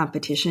remove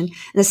competition. And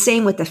the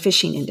same with the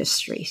fishing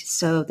industry.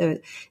 So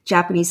the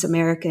Japanese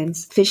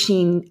Americans,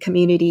 fishing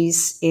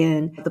communities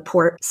in the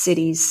port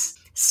cities.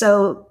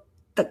 So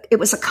it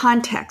was a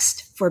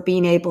context for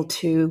being able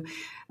to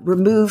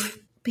remove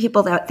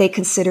people that they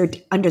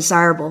considered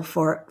undesirable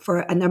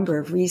for a number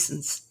of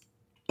reasons.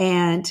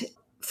 And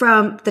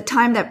from the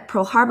time that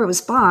Pearl Harbor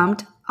was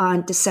bombed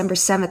on December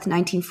 7th,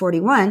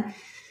 1941,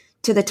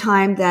 to the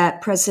time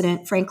that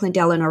President Franklin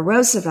Delano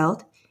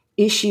Roosevelt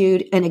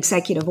issued an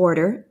executive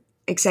order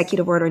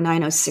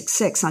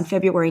 9066 on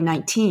February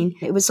 19,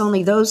 it was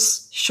only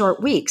those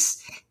short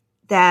weeks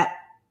that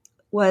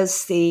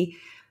was a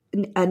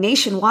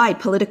nationwide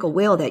political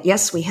will that,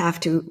 yes, we have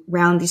to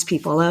round these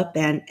people up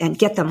and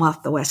get them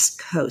off the West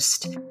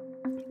Coast.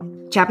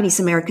 Japanese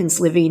Americans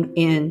living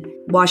in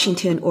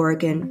Washington,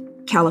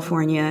 Oregon,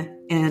 California,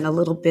 and a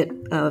little bit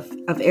of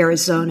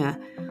Arizona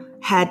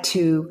had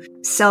to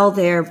sell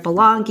their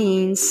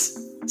belongings,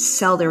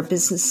 sell their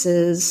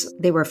businesses.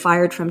 They were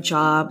fired from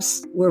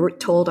jobs, were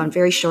told on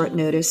very short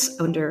notice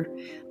under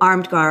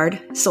armed guard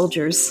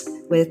soldiers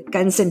with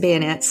guns and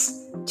bayonets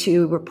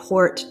to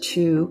report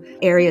to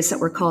areas that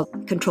were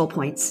called control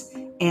points,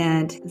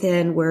 and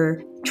then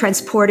were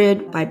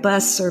transported by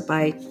bus or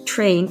by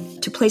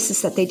train to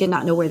places that they did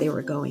not know where they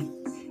were going.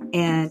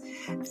 And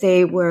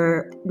they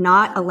were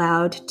not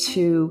allowed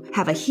to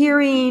have a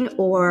hearing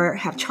or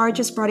have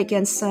charges brought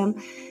against them.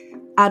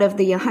 Out of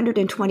the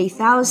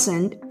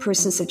 120,000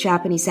 persons of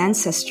Japanese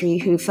ancestry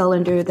who fell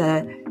under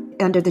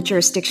the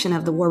jurisdiction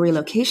of the War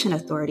Relocation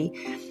Authority,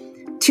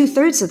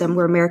 2/3 of them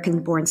were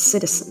American-born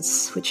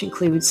citizens, which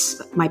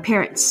includes my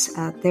parents.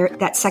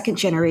 That second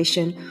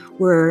generation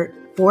were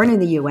born in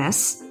the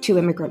U.S. to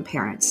immigrant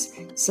parents.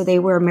 So they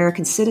were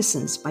American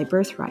citizens by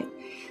birthright.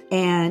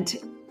 And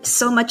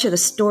so much of the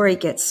story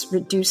gets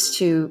reduced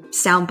to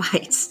sound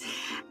bites,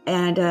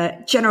 and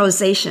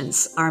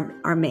generalizations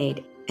are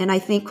made. And I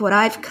think what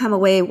I've come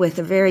away with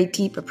a very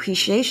deep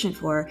appreciation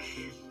for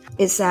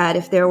is that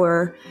if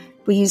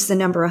we use the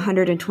number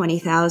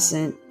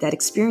 120,000 that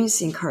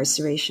experienced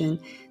incarceration,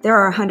 there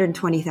are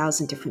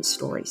 120,000 different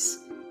stories.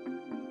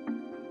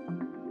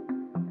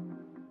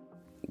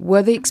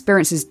 Were the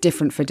experiences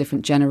different for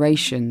different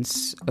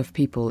generations of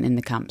people in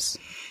the camps?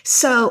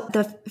 So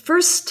the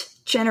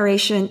first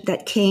generation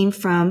that came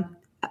from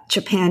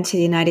Japan to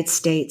the United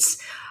States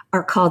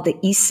are called the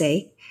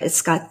Issei.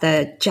 It's got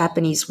the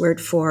Japanese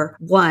word for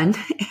one,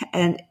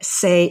 and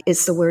sei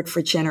is the word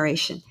for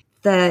generation.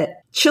 The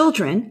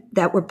children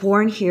that were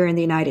born here in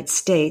the United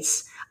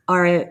States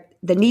are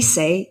the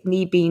Nisei,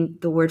 ni being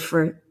the word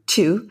for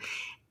two,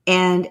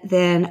 and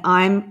then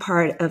I'm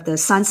part of the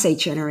Sansei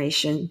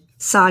generation,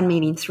 san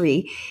meaning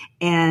three,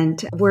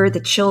 and we're the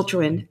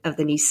children of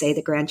the Nisei,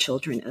 the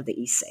grandchildren of the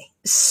Issei.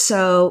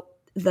 So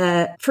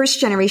the first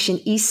generation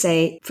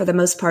Issei, for the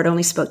most part,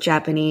 only spoke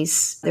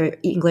Japanese. Their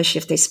English,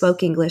 if they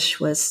spoke English,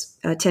 was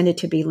tended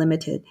to be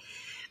limited.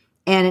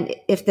 And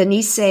if the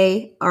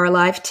Nisei are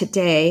alive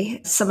today,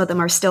 some of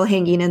them are still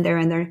hanging in their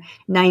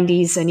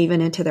 90s and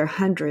even into their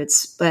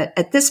hundreds. But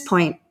at this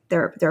point,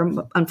 they're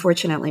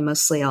unfortunately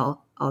mostly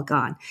all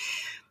gone.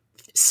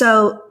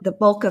 So the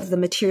bulk of the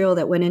material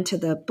that went into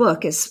the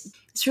book is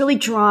really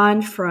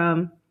drawn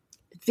from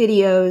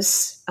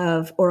videos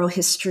of oral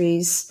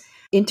histories,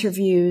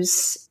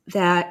 interviews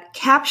that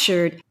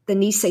captured the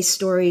Nisei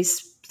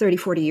stories 30,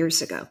 40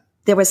 years ago.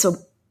 There was an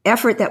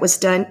effort that was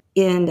done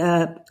in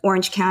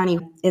Orange County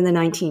in the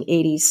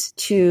 1980s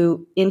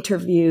to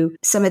interview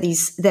some of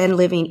these then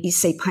living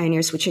Issei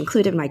pioneers, which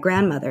included my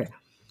grandmother,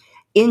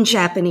 in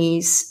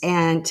Japanese,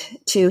 and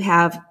to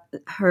have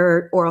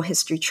her oral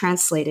history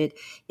translated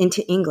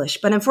into English.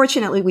 But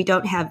unfortunately, we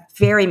don't have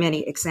very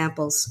many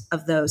examples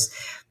of those.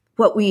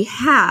 What we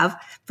have,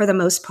 for the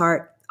most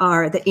part,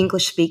 are the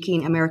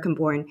English-speaking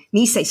American-born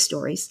Nisei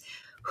stories,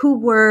 who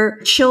were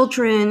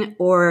children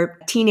or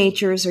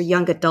teenagers or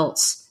young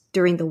adults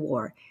during the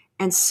war.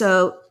 And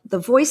so the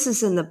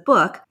voices in the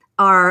book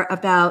are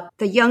about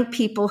the young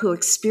people who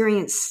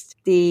experienced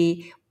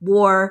the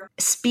war,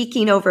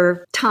 speaking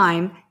over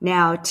time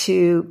now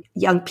to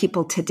young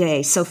people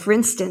today. So for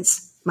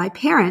instance, my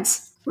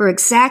parents were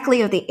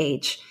exactly of the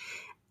age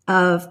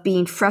of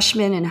being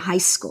freshmen in high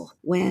school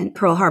when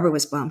Pearl Harbor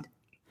was bombed.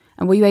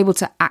 And were you able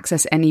to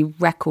access any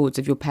records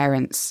of your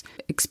parents'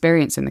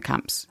 experience in the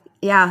camps?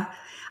 Yeah.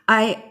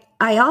 I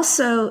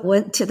also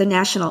went to the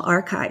National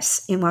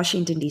Archives in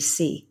Washington,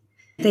 D.C.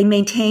 They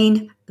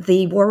maintain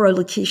the War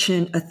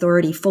Relocation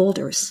Authority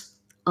folders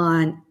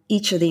on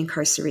each of the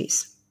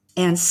incarcerees.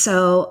 And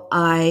so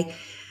I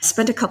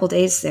spent a couple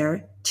days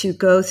there to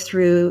go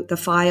through the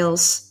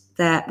files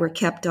that were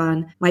kept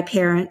on my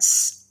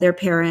parents, their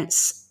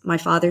parents, my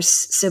father's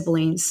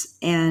siblings,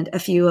 and a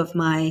few of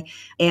my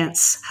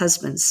aunt's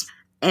husbands.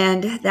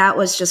 And that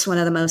was just one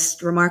of the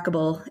most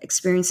remarkable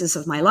experiences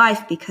of my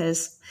life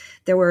because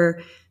there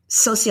were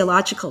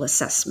sociological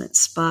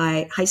assessments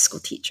by high school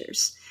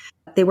teachers.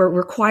 They were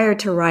required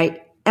to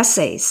write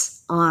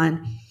essays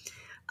on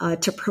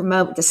to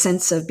promote the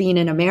sense of being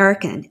an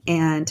American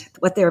and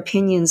what their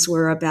opinions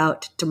were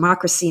about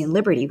democracy and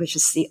liberty, which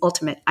is the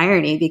ultimate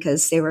irony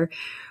because they were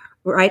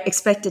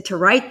expected to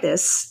write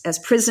this as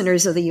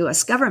prisoners of the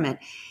U.S. government.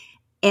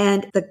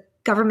 And the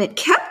government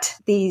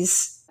kept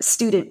these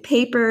student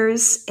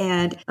papers,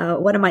 and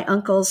one of my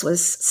uncles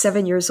was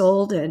 7 years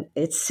old, and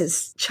it's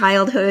his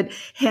childhood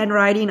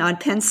handwriting on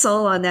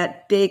pencil on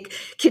that big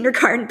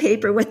kindergarten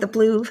paper with the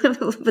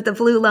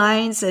blue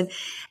lines,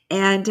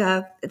 and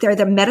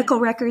their medical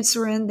records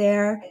were in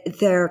there,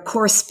 their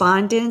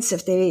correspondence,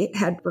 if they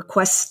had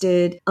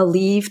requested a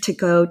leave to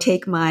go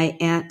take my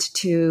aunt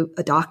to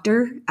a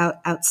doctor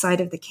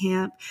outside of the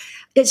camp.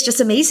 It's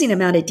just amazing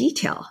amount of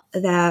detail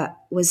that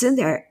was in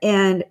there.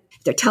 And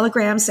their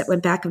telegrams that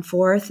went back and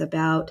forth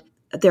about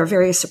their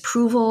various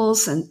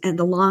approvals and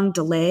the long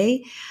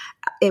delay.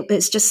 It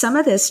was just some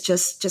of this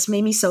just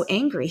made me so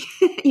angry,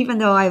 even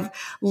though I've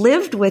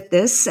lived with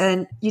this.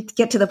 And you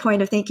get to the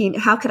point of thinking,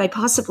 how could I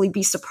possibly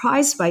be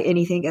surprised by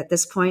anything at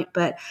this point?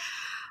 But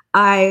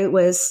I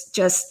was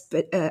just,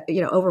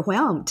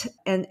 overwhelmed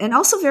and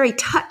also very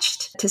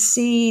touched to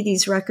see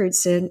these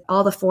records in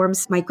all the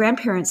forms my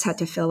grandparents had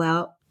to fill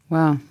out.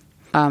 Wow.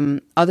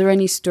 Are there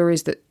any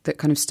stories that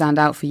kind of stand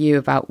out for you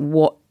about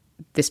what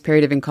this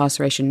period of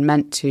incarceration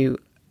meant to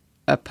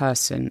a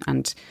person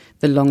and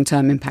the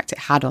long-term impact it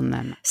had on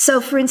them?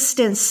 So, for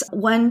instance,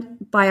 one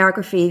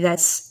biography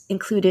that's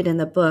included in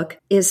the book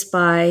is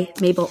by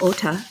Mabel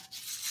Ota,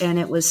 and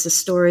it was the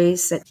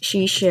stories that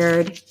she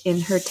shared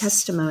in her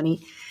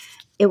testimony.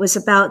 It was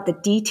about the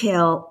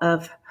detail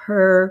of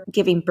her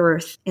giving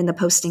birth in the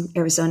posting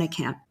Arizona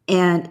camp.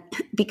 And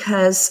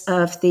because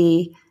of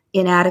the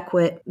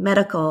inadequate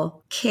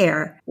medical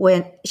care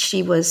when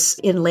she was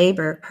in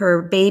labor,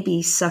 her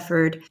baby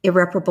suffered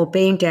irreparable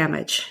brain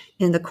damage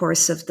in the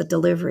course of the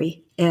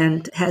delivery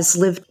and has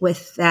lived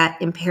with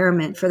that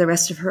impairment for the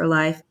rest of her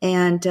life.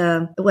 And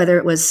whether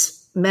it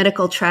was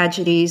medical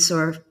tragedies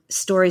or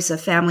stories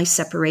of family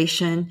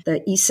separation,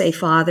 the Issei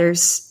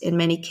fathers, in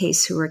many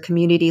cases who were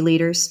community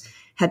leaders,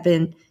 had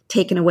been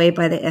taken away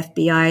by the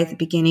FBI at the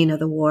beginning of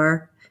the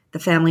war. The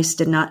families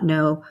did not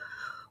know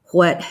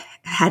what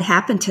had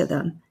happened to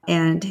them.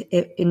 And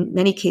in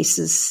many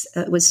cases,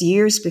 it was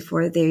years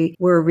before they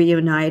were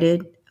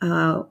reunited.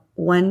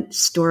 One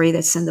story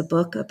that's in the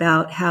book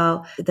about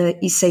how the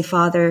Issei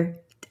father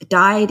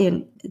died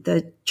in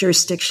the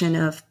jurisdiction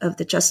of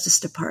the Justice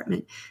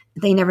Department.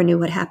 They never knew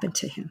what happened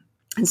to him.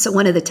 And so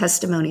one of the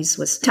testimonies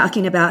was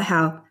talking about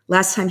how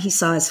last time he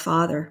saw his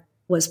father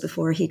was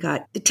before he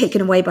got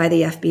taken away by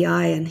the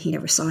FBI, and he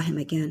never saw him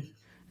again.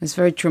 It's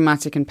very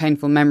traumatic and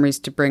painful memories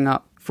to bring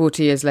up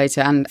 40 years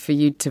later and for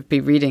you to be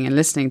reading and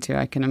listening to,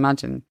 I can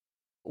imagine.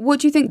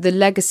 What do you think the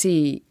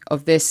legacy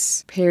of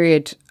this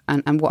period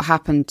and what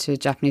happened to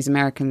Japanese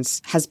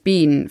Americans has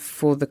been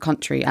for the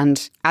country?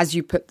 And as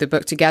you put the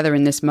book together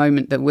in this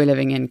moment that we're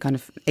living in kind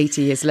of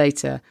 80 years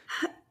later?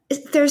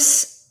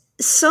 There's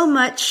so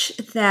much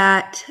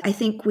that I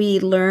think we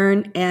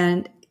learn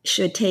and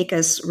should take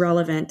as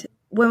relevant.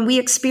 When we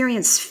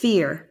experience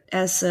fear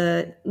as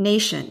a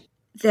nation,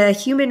 the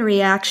human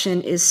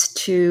reaction is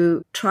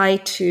to try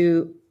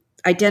to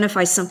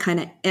identify some kind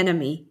of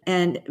enemy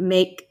and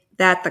make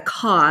that the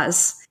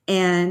cause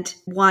and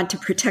want to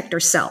protect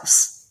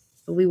ourselves.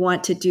 We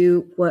want to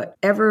do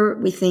whatever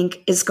we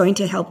think is going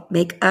to help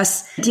make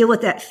us deal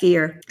with that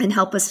fear and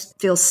help us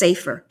feel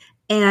safer.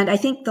 And I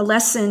think the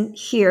lesson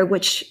here,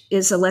 which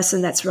is a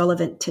lesson that's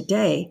relevant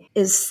today,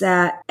 is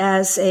that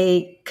as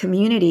a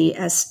community,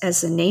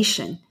 as a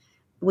nation,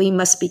 we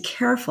must be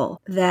careful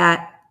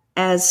that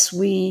as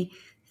we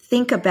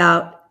think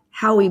about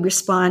how we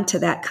respond to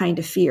that kind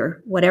of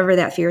fear, whatever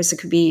that fear is, it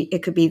could be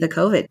the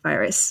COVID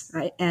virus,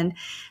 right? And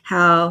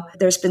how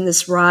there's been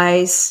this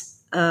rise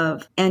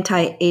of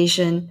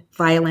anti-Asian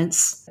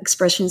violence,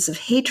 expressions of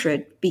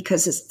hatred,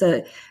 because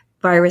the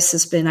virus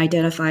has been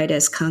identified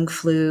as Kung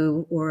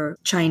flu or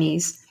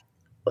Chinese,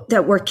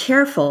 that we're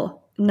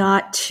careful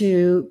not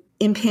to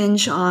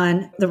impinge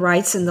on the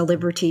rights and the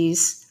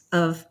liberties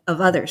of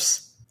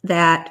others,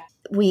 that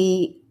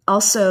we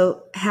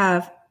also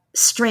have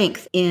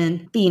strength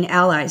in being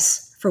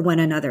allies for one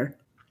another.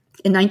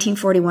 In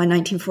 1941,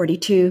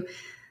 1942,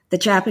 the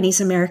Japanese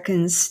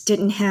Americans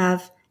didn't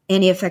have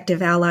any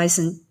effective allies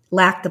and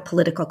lacked the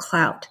political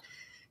clout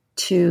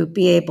to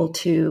be able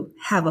to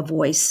have a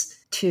voice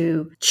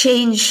to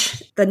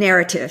change the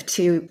narrative,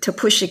 to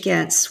push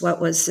against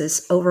what was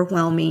this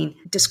overwhelming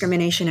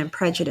discrimination and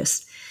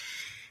prejudice.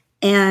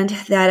 And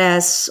that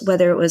as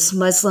whether it was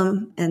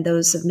Muslim and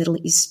those of Middle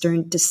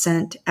Eastern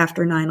descent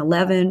after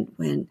 9/11,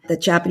 when the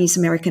Japanese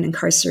American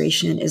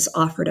incarceration is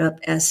offered up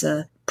as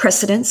a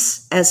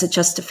precedence, as a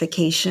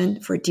justification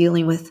for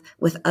dealing with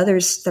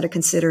others that are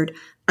considered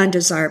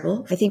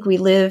undesirable. I think we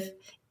live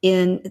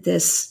in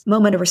this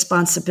moment of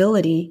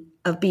responsibility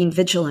of being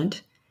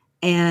vigilant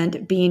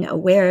and being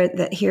aware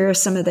that here are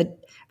some of the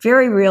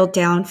very real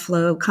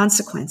downflow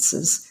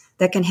consequences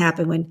that can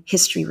happen when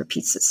history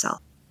repeats itself.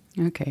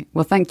 Okay.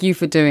 Well, thank you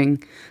for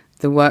doing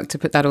the work to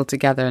put that all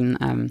together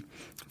and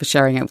for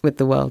sharing it with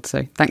the world.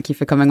 So thank you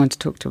for coming on to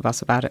talk to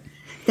us about it.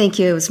 Thank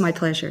you. It was my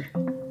pleasure.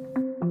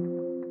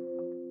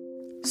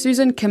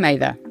 Susan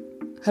Kameda.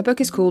 Her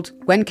book is called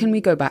When Can We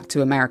Go Back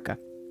to America?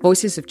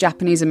 Voices of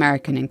Japanese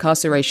American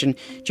Incarceration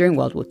During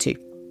World War II.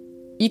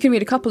 You can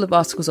read a couple of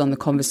articles on the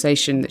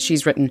conversation that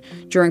she's written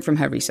drawing from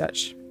her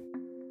research.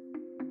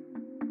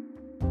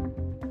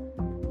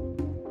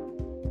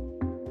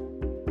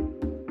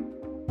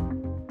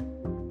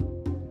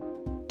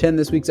 To end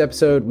this week's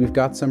episode, we've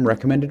got some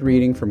recommended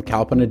reading from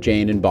Kalpana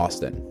Jain in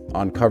Boston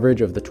on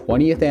coverage of the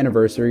 20th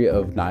anniversary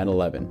of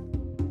 9/11.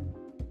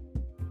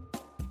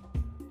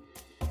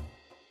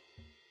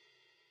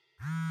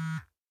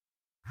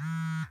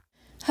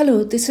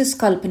 Hello, this is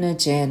Kalpana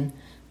Jain,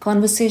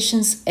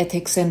 Conversations,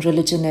 Ethics and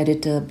Religion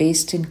editor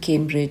based in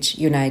Cambridge,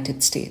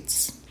 United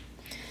States.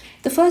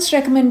 The first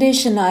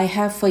recommendation I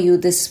have for you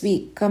this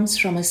week comes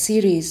from a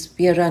series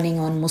we are running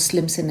on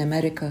Muslims in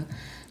America,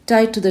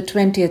 tied to the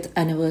 20th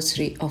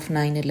anniversary of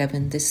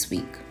 9/11 this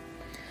week.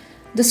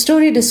 The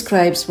story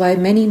describes why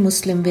many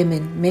Muslim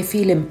women may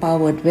feel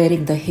empowered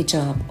wearing the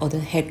hijab or the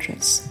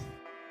headdress.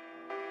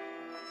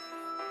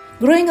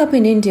 Growing up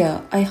in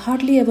India, I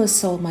hardly ever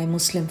saw my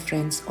Muslim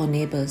friends or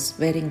neighbors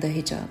wearing the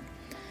hijab.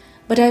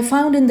 But I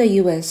found in the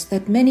US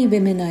that many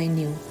women I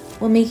knew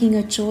were making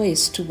a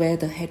choice to wear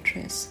the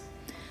headdress.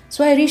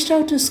 So I reached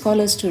out to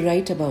scholars to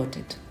write about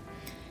it.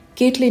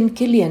 Caitlin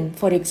Killian,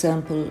 for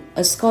example,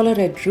 a scholar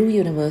at Drew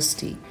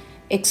University,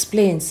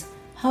 explains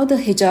how the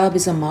hijab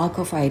is a mark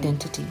of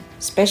identity,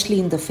 especially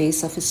in the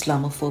face of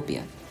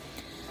Islamophobia.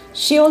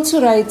 She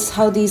also writes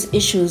how these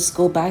issues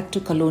go back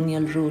to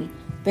colonial rule,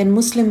 when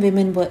Muslim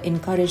women were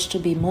encouraged to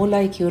be more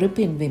like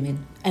European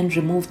women and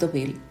remove the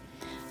veil.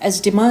 As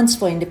demands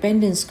for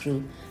independence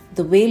grew,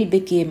 the veil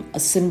became a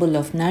symbol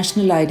of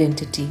national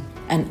identity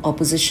and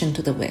opposition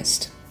to the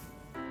West.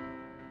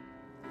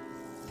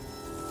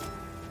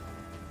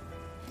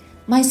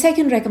 My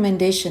second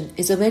recommendation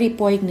is a very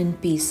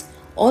poignant piece,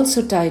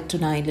 also tied to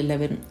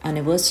 9/11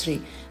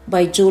 anniversary,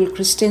 by Joel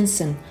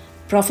Christensen,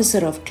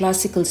 professor of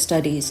classical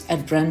studies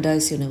at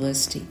Brandeis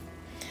University.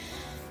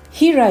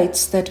 He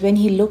writes that when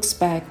he looks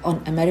back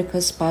on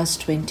America's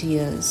past 20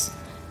 years,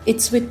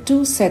 it's with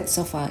two sets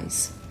of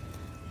eyes.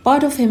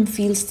 Part of him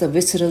feels the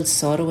visceral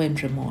sorrow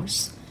and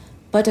remorse,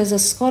 but as a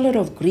scholar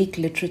of Greek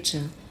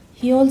literature,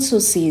 he also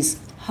sees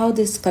how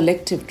this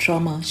collective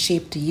trauma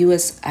shaped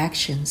US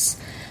actions,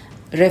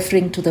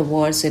 referring to the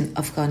wars in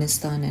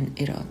Afghanistan and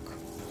Iraq.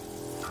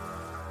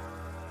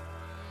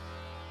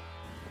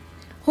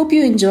 Hope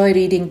you enjoy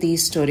reading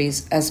these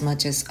stories as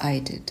much as I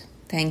did.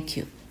 Thank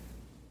you.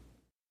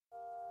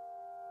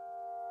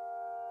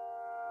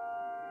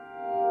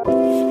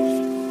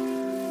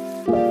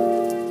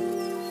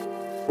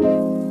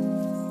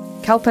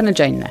 Kalpana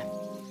Jain there.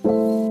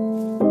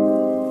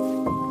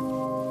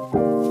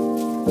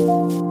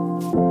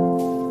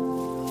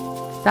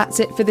 That's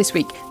it for this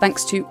week.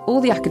 Thanks to all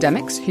the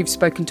academics who've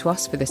spoken to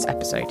us for this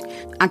episode,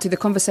 and to the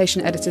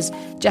conversation editors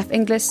Jeff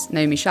Inglis,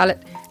 Naomi Shalit,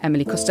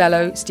 Emily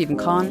Costello, Stephen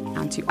Kahn,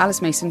 and to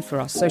Alice Mason for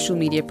our social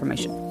media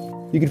promotion.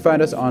 You can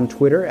find us on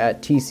Twitter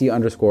at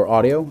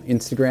TC_audio,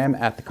 Instagram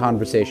at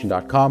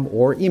theconversation.com,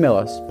 or email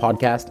us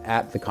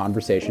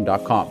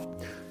podcast@theconversation.com.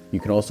 You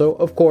can also,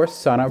 of course,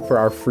 sign up for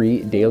our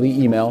free daily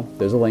email.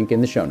 There's a link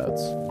in the show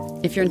notes.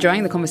 If you're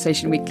enjoying The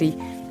Conversation Weekly,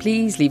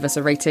 please leave us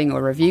a rating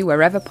or review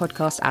wherever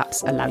podcast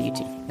apps allow you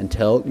to. And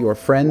tell your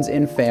friends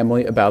and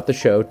family about the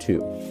show,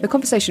 too. The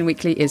Conversation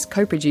Weekly is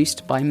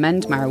co-produced by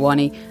Mend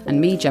Marawani and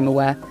me, Gemma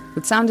Ware,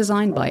 with sound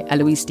design by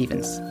Eloise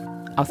Stevens.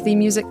 Our theme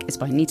music is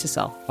by Nita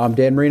Sal. I'm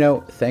Dan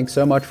Marino. Thanks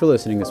so much for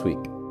listening this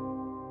week.